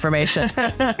shocking information.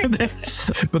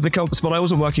 But I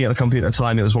wasn't working at the company at the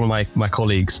time. It was one of my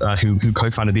colleagues who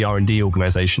co-founded the R&D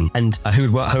organization and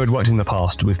who had worked in the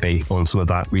past with me on some of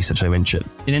that research I mentioned.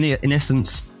 In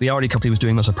essence, the R&D company was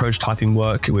doing lots of prototyping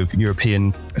work with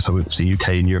European, so obviously UK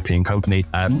and European company,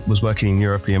 was working in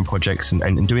European projects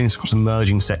and doing this across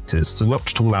emerging sectors. So we're not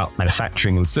just talking about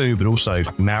manufacturing and food, but also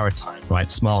maritime,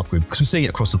 right? Smart grid, because we're seeing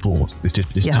it across the board, this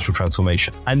digital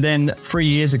transformation. And then 3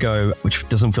 years ago, which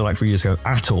doesn't feel like 3 years ago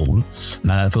at all,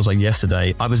 feels like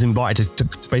yesterday, I was invited to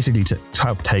basically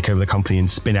help take over the company and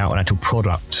spin out an actual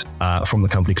product from the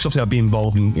company. Because obviously I'd been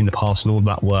involved in the past and all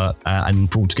that work and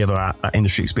brought together that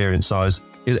industry experience. So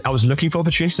I was looking for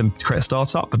opportunities to create a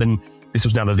startup, but then this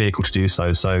was now the vehicle to do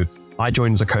so. So I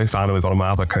joined as a co-founder with one of my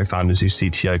other co-founders who's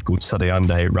CTO called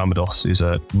Sadayande Ramados, who's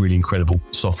a really incredible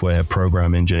software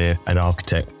program engineer and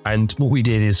architect. And what we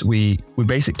did is we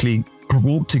basically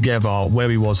brought together where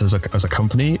we was as a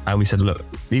company, and we said, look,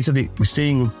 we're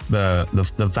seeing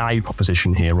the value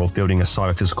proposition here of building a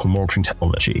cyber physical monitoring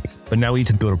technology, but now we need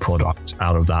to build a product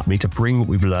out of that. We need to bring what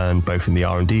we've learned both in the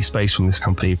R&D space from this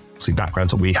company, the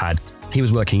backgrounds that we had. He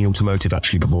was working in automotive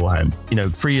actually beforehand.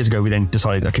 3 years ago, we then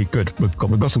decided, okay, good, we've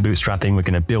got some bootstrapping. We're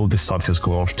going to build this cyber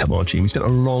physical monitoring technology. And we spent a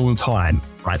long time,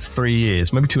 right? 3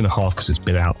 years, maybe 2.5, because it's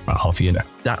been out about half a year now.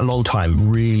 That long time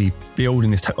really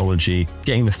building this technology,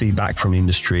 getting the feedback from the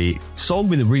industry,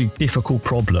 solving the really difficult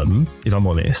problem, if I'm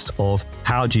honest, of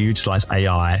how do you utilize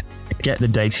AI, get the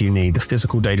data you need, the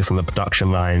physical data from the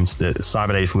production lines, the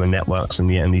cyber data from the networks and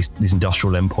these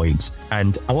industrial endpoints.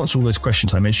 And I answer all those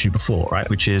questions I mentioned to you before, right?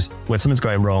 Which is, when something's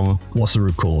going wrong, what's the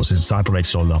root cause? Is it cyber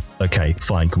related or not? Okay,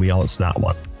 fine. Can we answer that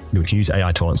one? We can use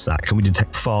AI to answer that. Can we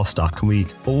detect faster? Can we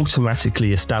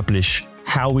automatically establish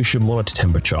how we should monitor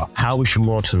temperature, how we should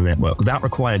monitor the network without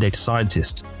requiring a data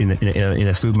scientist in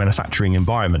a food manufacturing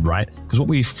environment, right? Because what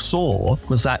we saw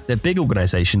was that the big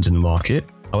organizations in the market,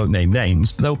 I won't name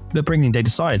names, but they're bringing in data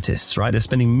scientists, right? They're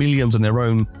spending millions on their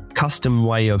own custom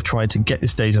way of trying to get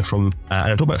this data from,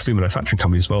 and I'm talking about food manufacturing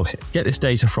companies as well here, get this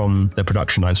data from the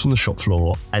production lines, from the shop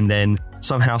floor, and then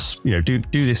somehow, do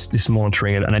this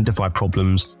monitoring and identify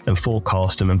problems and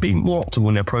forecast them and be more optimal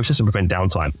in their process and prevent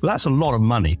downtime. But that's a lot of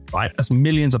money, right? That's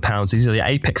millions of pounds. These are the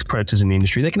apex predators in the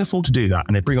industry. They can afford to do that,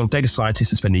 and they bring on data scientists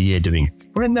to spend a year doing it.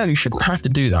 Well, no, you shouldn't have to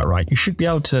do that, right? You should be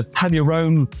able to have your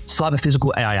own cyber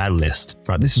physical AI analyst,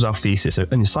 right? This is our thesis. So,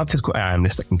 and your cyber physical AI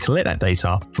analyst that can collect that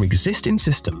data from existing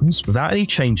systems without any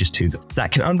changes to them,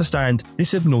 that can understand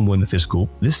this is abnormal in the physical,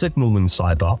 this is abnormal in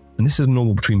cyber, and this is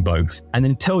abnormal between both, and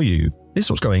then tell you, this is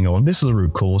what's going on, this is the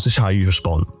root cause, this is how you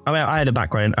respond. I mean, I had a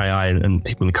background in AI and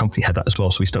people in the company had that as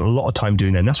well, so we spent a lot of time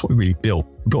doing that, and that's what we really built.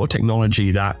 We built a technology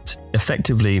that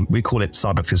effectively, we call it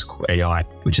cyber physical AI,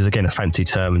 which is again a fancy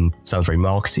term and sounds very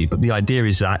markety, but the idea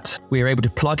is that we are able to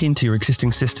plug into your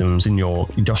existing systems in your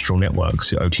industrial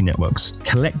networks, your OT networks,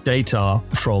 collect data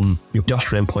from your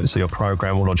industrial endpoints, so your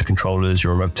programmable logic controllers,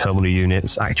 your remote terminal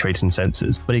units, actuators and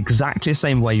sensors, but exactly the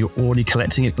same way you're already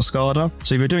collecting it for SCADA.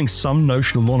 So if you're doing some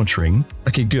notional monitoring,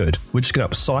 okay, good, we're just going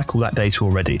to upcycle that data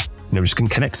already. We're just going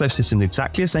to connect those systems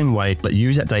exactly the same way, but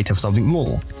use that data for something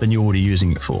more than you're already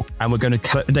using it for. And we're going to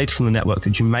collect the data from the network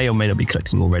that you may or may not be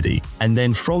collecting already. And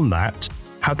then from that,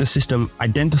 have the system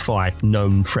identify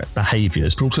known threat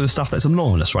behaviors, but also the stuff that's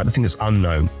anomalous, right? The thing that's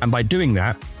unknown. And by doing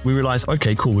that, we realize,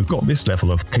 okay, cool, we've got this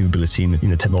level of capability in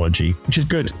the technology, which is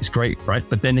good, it's great, right?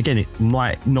 But then again, it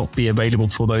might not be available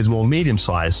for those more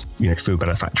medium-sized, food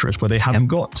manufacturers where they haven't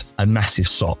got a massive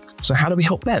SOC. So how do we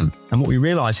help them? And what we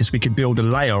realized is we could build a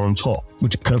layer on top,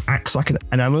 which kind of acts like an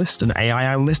analyst, an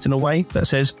AI analyst in a way that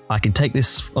says, I can take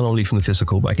this anomaly from the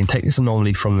physical, but I can take this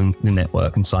anomaly from the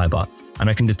network and cyber, and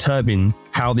I can determine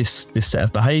how this set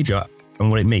of behavior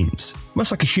and what it means, much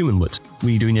like a human would.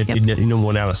 when you're doing your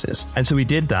normal analysis. And so we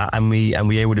did that, and we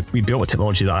built a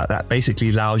technology that basically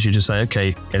allows you to say,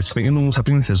 okay, if something normal is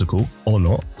happening in physical or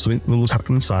not, something normal is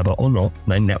happening in cyber or not,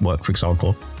 in network, for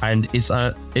example, and it's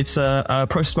a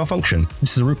process malfunction.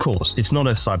 This is a root cause. It's not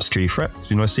a cybersecurity threat.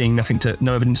 You're not seeing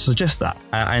no evidence to suggest that.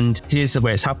 And here's the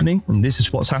way it's happening, and this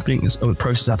is what's happening. It's the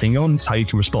process happening on. It's how you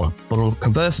can respond. But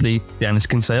conversely, the analyst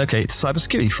can say, okay, it's a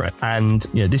cybersecurity threat, and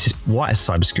this is why it's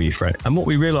a cybersecurity threat. And what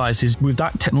we realized is with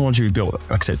that technology we built,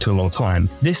 like I said, to a long time,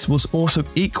 this was also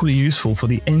equally useful for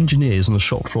the engineers on the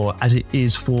shop floor as it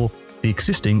is for the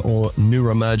existing or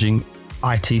newer emerging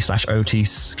IT/OT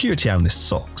security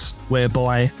analyst SOCs,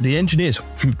 whereby the engineers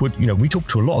who would, we talk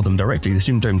to a lot of them directly, they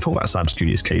don't even talk about cybersecurity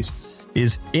use case,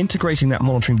 is integrating that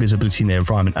monitoring visibility in their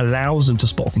environment allows them to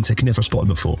spot things they can never spot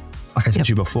before. Like I said to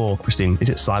you before, Christine, is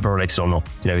it cyber related or not?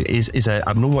 Is an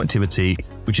abnormal activity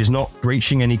which is not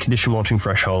breaching any condition monitoring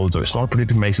thresholds, or it's not a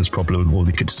predictive maintenance problem, or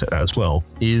we could set that as well.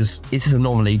 Is this an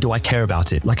anomaly? Do I care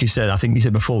about it? Like you said, I think you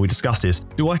said before we discussed this,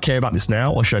 do I care about this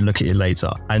now, or should I look at it later?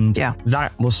 And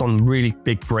that was some really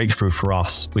big breakthrough for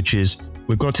us, which is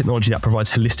we've got a technology that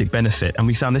provides holistic benefit. And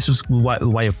we found this was the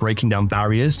way of breaking down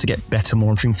barriers to get better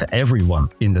monitoring for everyone,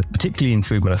 particularly in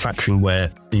food manufacturing, where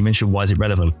you mentioned why is it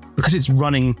relevant? Because it's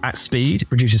running at speed, it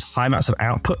produces high amounts of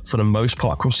output for the most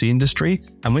part across the industry.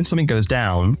 And when something goes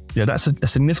down, that's a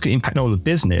significant impact not on the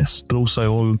business, but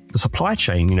also on the supply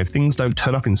chain. Things don't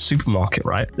turn up in the supermarket,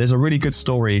 right? There's a really good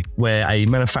story where a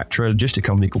manufacturer logistic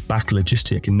company called Bakker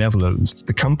Logistic in Netherlands,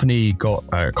 the company got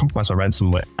compromised by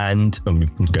ransomware, and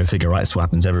go figure, right? It's what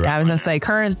happens everywhere. Yeah, I was going to say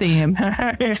current theme,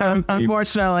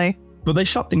 unfortunately. But they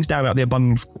shut things down out of the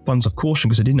abundance of caution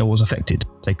because they didn't know what was affected.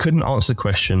 They couldn't answer the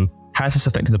question, has this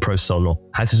affected the process or not?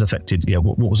 Has this affected,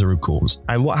 what was the root cause?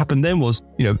 And what happened then was,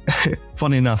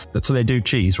 funny enough, so they do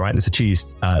cheese, right? There's a cheese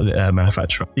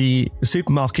manufacturer. The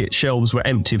supermarket shelves were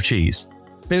empty of cheese.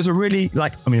 There's a really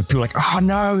people are like, oh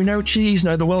no cheese,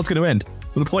 no, the world's going to end.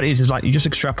 Well, the point is you just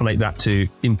extrapolate that to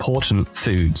important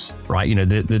foods, right?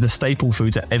 The staple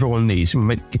foods that everyone needs.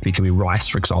 It could be rice,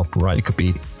 for example, right? It could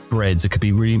be breads. It could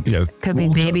be really, could be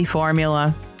baby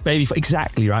formula.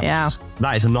 Exactly, right? Yeah.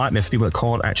 That is a nightmare for people that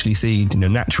can't actually feed,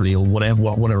 naturally or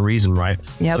whatever reason, right?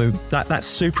 Yep. So that's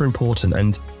super important.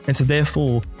 And so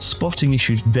therefore, spotting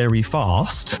issues very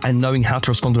fast and knowing how to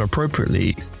respond to them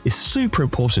appropriately is super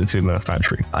important in food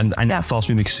manufacturing and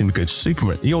fast-moving consumer goods.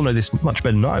 You all know this much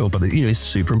better than I will, but it's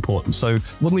super important. So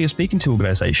when we are speaking to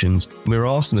organizations, we're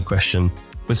asking the question,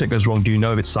 when something goes wrong, do you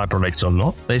know if it's cyber-related or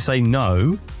not? They say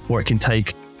no, or it can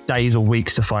take days or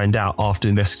weeks to find out after the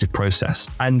investigative process.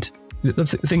 And the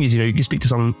thing is, you speak to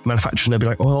some manufacturers and they'll be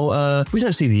like, well, we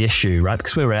don't see the issue, right?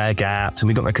 Because we're air gapped and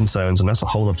we've got no concerns, and that's a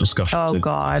whole other discussion. Oh,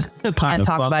 God. And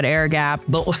talk about air gap.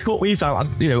 But what we found,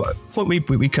 what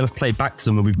we kind of played back to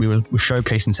them when we were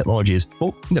showcasing technology is,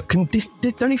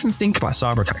 don't even think about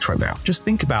cyber attacks right now. Just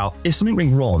think about if something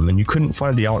went wrong and you couldn't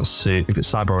find the answer if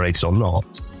it's cyber related or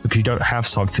not, because you don't have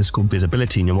cyber physical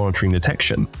visibility in your monitoring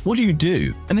detection, what do you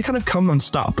do? And they kind of come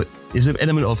unstuck, but is an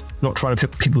element of not trying to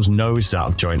put people's noses out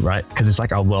of joint, right? Because it's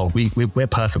like, oh, well, we're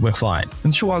perfect, we're fine.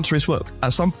 And the short answer is, look,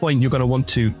 at some point, you're going to want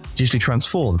to digitally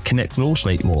transform, connect and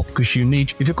automate more, because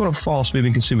if you've got a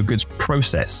fast-moving consumer goods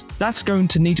process, that's going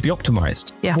to need to be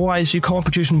optimized. Yeah. Otherwise, you can't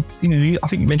produce, I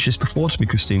think you mentioned this before to me,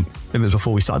 Christine, maybe it was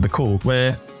before we started the call,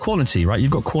 where quality, right?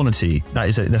 You've got quantity.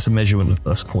 That's a measurement,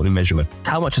 that's a quality measurement.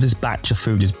 How much of this batch of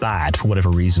food is bad for whatever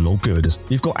reason or good?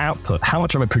 You've got output. How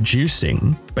much am I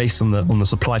producing based on the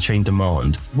supply chain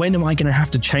demand? When am I going to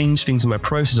have to change things in my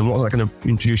process, and what am I going to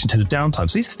introduce in terms of downtime?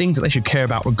 So these are things that they should care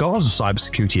about regardless of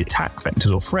cybersecurity attack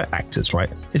vectors or threat actors,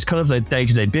 right? It's kind of their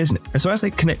day-to-day business. And so as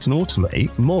they connect and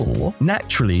automate more,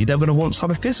 naturally, they're going to want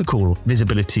cyber physical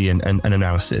visibility and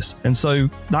analysis. And so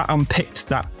that unpicked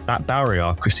that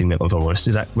barrier, Christine, if I'm honest,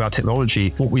 is that with our technology,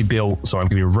 what we built, sorry, I'm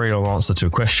giving you a very long answer to a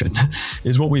question,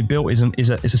 is what we built is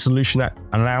a solution that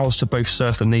allows to both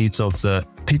serve the needs of the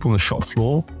people on the shop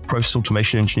floor, process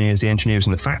automation engineers, the engineers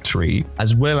in the factory,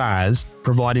 as well as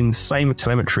providing the same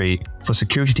telemetry for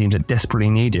security teams that desperately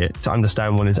need it to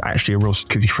understand when there's actually a real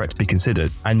security threat to be considered.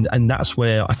 And that's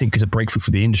where I think is a breakthrough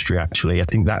for the industry, actually. I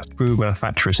think that food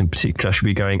manufacturers in particular should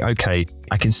be going, okay,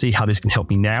 I can see how this can help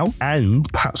me now, and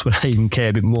perhaps when I even care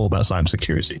a bit more about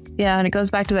cybersecurity. Yeah, and it goes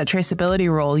back to that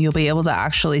traceability role. You'll be able to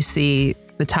actually see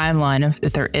the timeline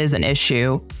if there is an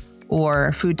issue,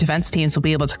 or food defense teams will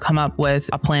be able to come up with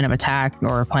a plan of attack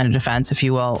or a plan of defense, if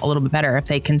you will, a little bit better if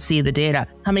they can see the data.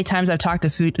 How many times I've talked to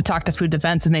food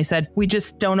defense and they said, we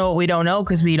just don't know what we don't know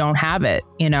because we don't have it,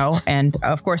 And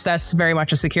of course, that's very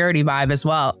much a security vibe as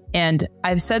well. And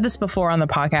I've said this before on the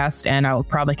podcast, and I'll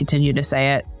probably continue to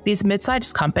say it. These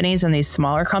mid-sized companies and these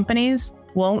smaller companies,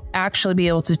 won't actually be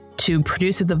able to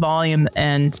produce at the volume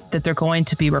and that they're going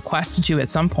to be requested to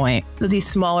at some point. So these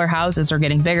smaller houses are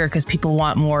getting bigger because people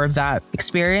want more of that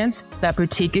experience. That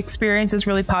boutique experience is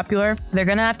really popular. They're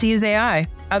going to have to use AI.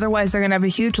 Otherwise, they're going to have a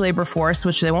huge labor force,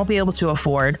 which they won't be able to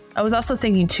afford. I was also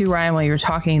thinking too, Ryan, while you were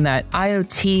talking, that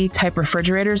IoT type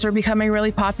refrigerators are becoming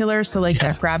really popular. So like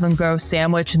that grab and go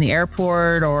sandwich in the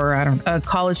airport, or a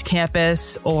college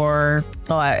campus, or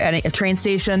a train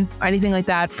station, anything like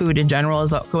that. Food in general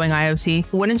is going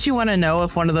IoT. Wouldn't you want to know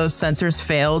if one of those sensors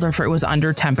failed or if it was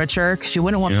under temperature? Because you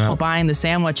wouldn't want people buying the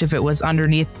sandwich if it was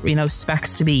underneath,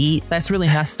 specs to be eaten. That's really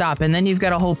messed up. And then you've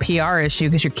got a whole PR issue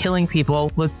because you're killing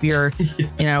people with your,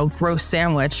 gross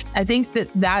sandwich. I think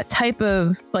that type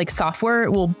of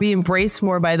software will be embraced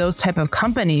more by those type of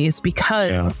companies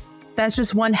because that's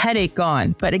just one headache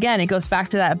gone. But again, it goes back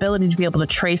to that ability to be able to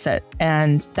trace it.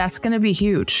 And that's going to be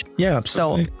huge. Yeah,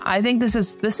 absolutely. So I think this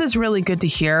is really good to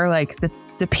hear.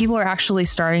 The people are actually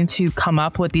starting to come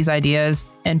up with these ideas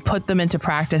and put them into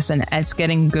practice, and it's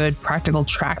getting good practical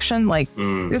traction.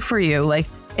 Good for you.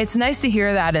 It's nice to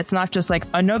hear that it's not just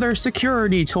another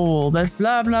security tool, that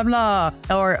blah, blah, blah,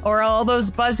 or all those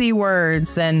buzzy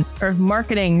words or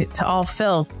marketing to all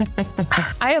filth.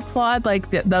 I applaud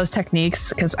those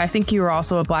techniques because I think you were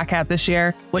also a Black Hat this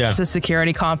year, which is a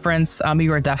security conference. You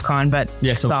were a DEF CON, but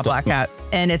it's not Black Hat.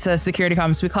 And it's a security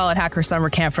conference. We call it Hacker Summer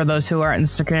Camp for those who aren't in the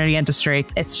security industry.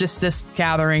 It's just this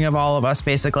gathering of all of us,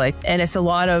 basically. And it's a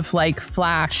lot of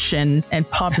flash and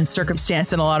pomp and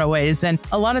circumstance in a lot of ways. And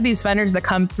a lot of these vendors that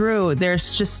come through, don't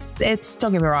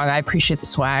get me wrong, I appreciate the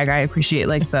swag. I appreciate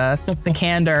the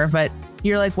candor, but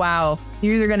you're wow,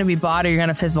 you're either going to be bought or you're going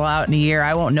to fizzle out in a year.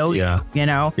 I won't know you,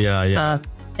 Yeah.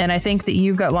 And I think that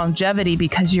you've got longevity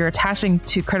because you're attaching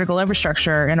to critical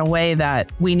infrastructure in a way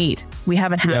that we need. We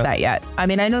haven't had that yet. I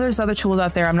mean, I know there's other tools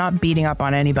out there. I'm not beating up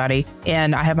on anybody,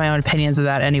 and I have my own opinions of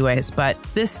that anyways. But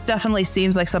this definitely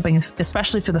seems like something,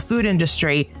 especially for the food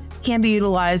industry, can be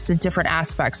utilized in different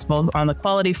aspects, both on the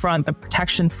quality front, the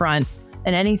protection front,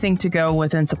 and anything to go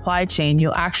within supply chain.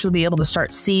 You'll actually be able to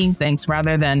start seeing things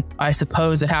rather than, I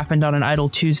suppose it happened on an idle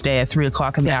Tuesday at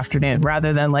 3:00 in the afternoon,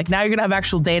 rather than now you're going to have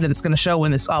actual data that's going to show when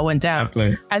this all went down.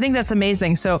 Absolutely. I think that's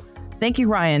amazing. So thank you,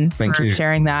 Ryan, for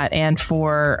sharing that and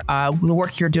for the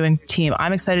work you're doing, team.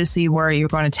 I'm excited to see where you're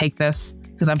going to take this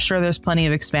because I'm sure there's plenty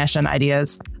of expansion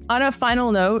ideas. On a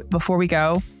final note, before we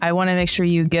go, I want to make sure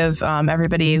you give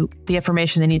everybody the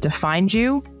information they need to find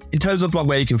you. In terms of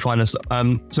where you can find us,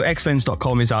 so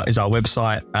exalens.com is our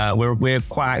website. We're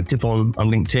quite active on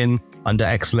LinkedIn under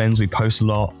Exalens. We post a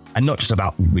lot, and not just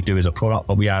about what we do as a product,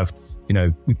 but we have,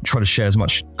 we try to share as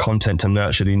much content to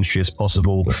nurture the industry as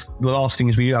possible. The last thing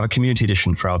is we have a community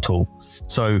edition for our tool.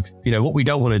 So, what we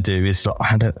don't want to do is,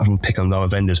 I don't pick on other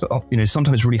vendors, but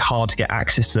sometimes it's really hard to get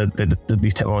access to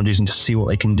these technologies and to see what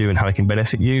they can do and how they can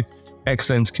benefit you.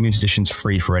 Exalens community edition is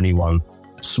free for anyone.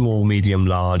 Small, medium,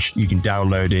 large. You can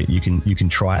download it. You can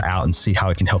try it out and see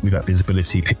how it can help with that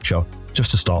visibility picture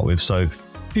just to start with. So if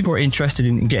people are interested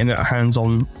in getting their hands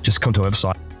on, just come to our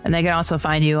website. And they can also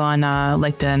find you on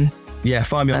LinkedIn. Yeah,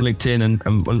 find me on LinkedIn,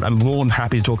 and I'm more than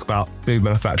happy to talk about food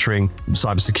manufacturing,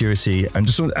 cybersecurity,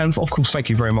 and of course, thank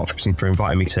you very much, Christine, for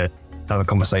inviting me to have a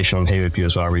conversation on here with you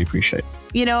as well. I really appreciate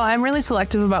it. I'm really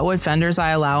selective about what vendors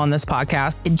I allow on this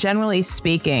podcast. And generally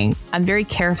speaking, I'm very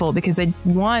careful because I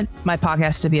want my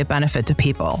podcast to be a benefit to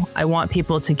people. I want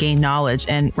people to gain knowledge.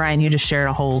 And Ryan, you just shared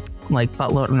a whole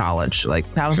buttload of knowledge.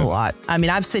 That was a lot. I mean,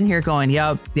 I'm sitting here going,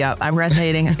 yep, I'm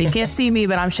resonating. You can't see me,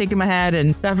 but I'm shaking my head,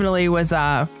 and definitely was,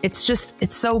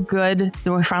 it's so good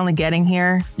that we're finally getting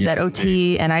here, that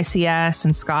OT and ICS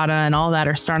and SCADA and all that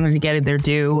are starting to get their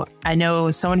due. I know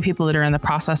so many people that are in the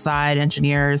process side,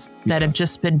 engineers that have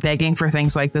just been begging for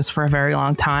things like this for a very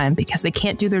long time because they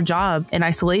can't do their job in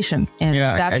isolation. And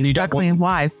that's exactly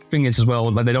why. The thing is as well,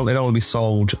 they don't want to be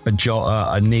sold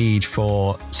a need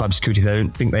for cybersecurity they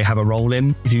don't think they have a role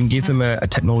in. If you can give them a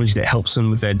technology that helps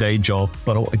them with their day job,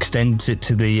 but extends it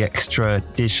to the extra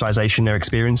digitalization they're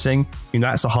experiencing,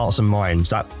 that's the hearts and minds.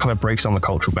 That kind of breaks down the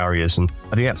cultural barriers. And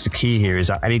I think that's the key here, is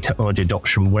that any technology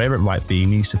adoption, whatever it might be,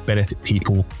 needs to benefit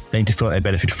people. They need to feel like they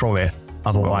benefit from it.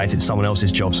 Otherwise, it's someone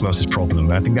else's job, someone else's problem.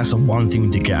 And I think that's the one thing we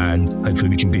need to get at, and hopefully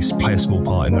we can play a small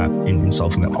part in that, in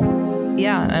solving that problem.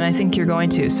 Yeah, and I think you're going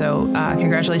to. So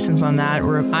congratulations on that.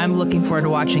 I'm looking forward to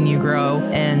watching you grow.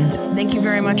 And thank you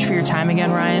very much for your time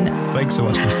again, Ryan. Thanks so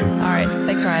much, Christine. All right.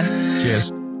 Thanks, Ryan.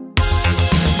 Cheers.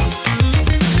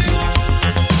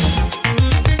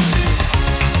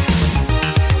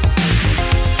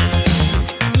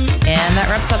 And that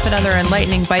wraps up another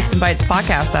enlightening Bites and Bytes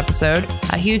podcast episode.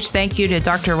 A huge thank you to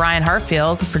Dr. Ryan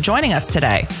Heartfield for joining us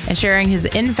today and sharing his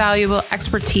invaluable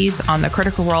expertise on the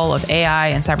critical role of AI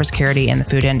and cybersecurity in the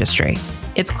food industry.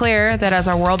 It's clear that as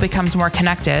our world becomes more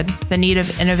connected, the need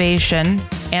of innovation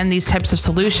and these types of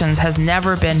solutions has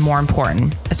never been more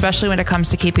important, especially when it comes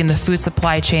to keeping the food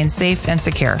supply chain safe and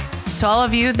secure. To all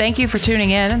of you, thank you for tuning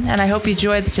in, and I hope you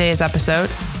enjoyed today's episode.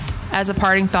 As a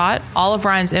parting thought, all of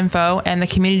Ryan's info and the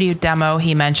community demo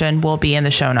he mentioned will be in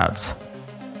the show notes.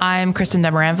 I'm Kristen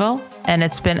Demoranville, and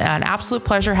it's been an absolute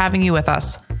pleasure having you with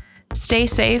us. Stay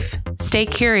safe, stay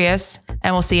curious,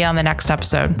 and we'll see you on the next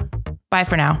episode. Bye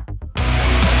for now.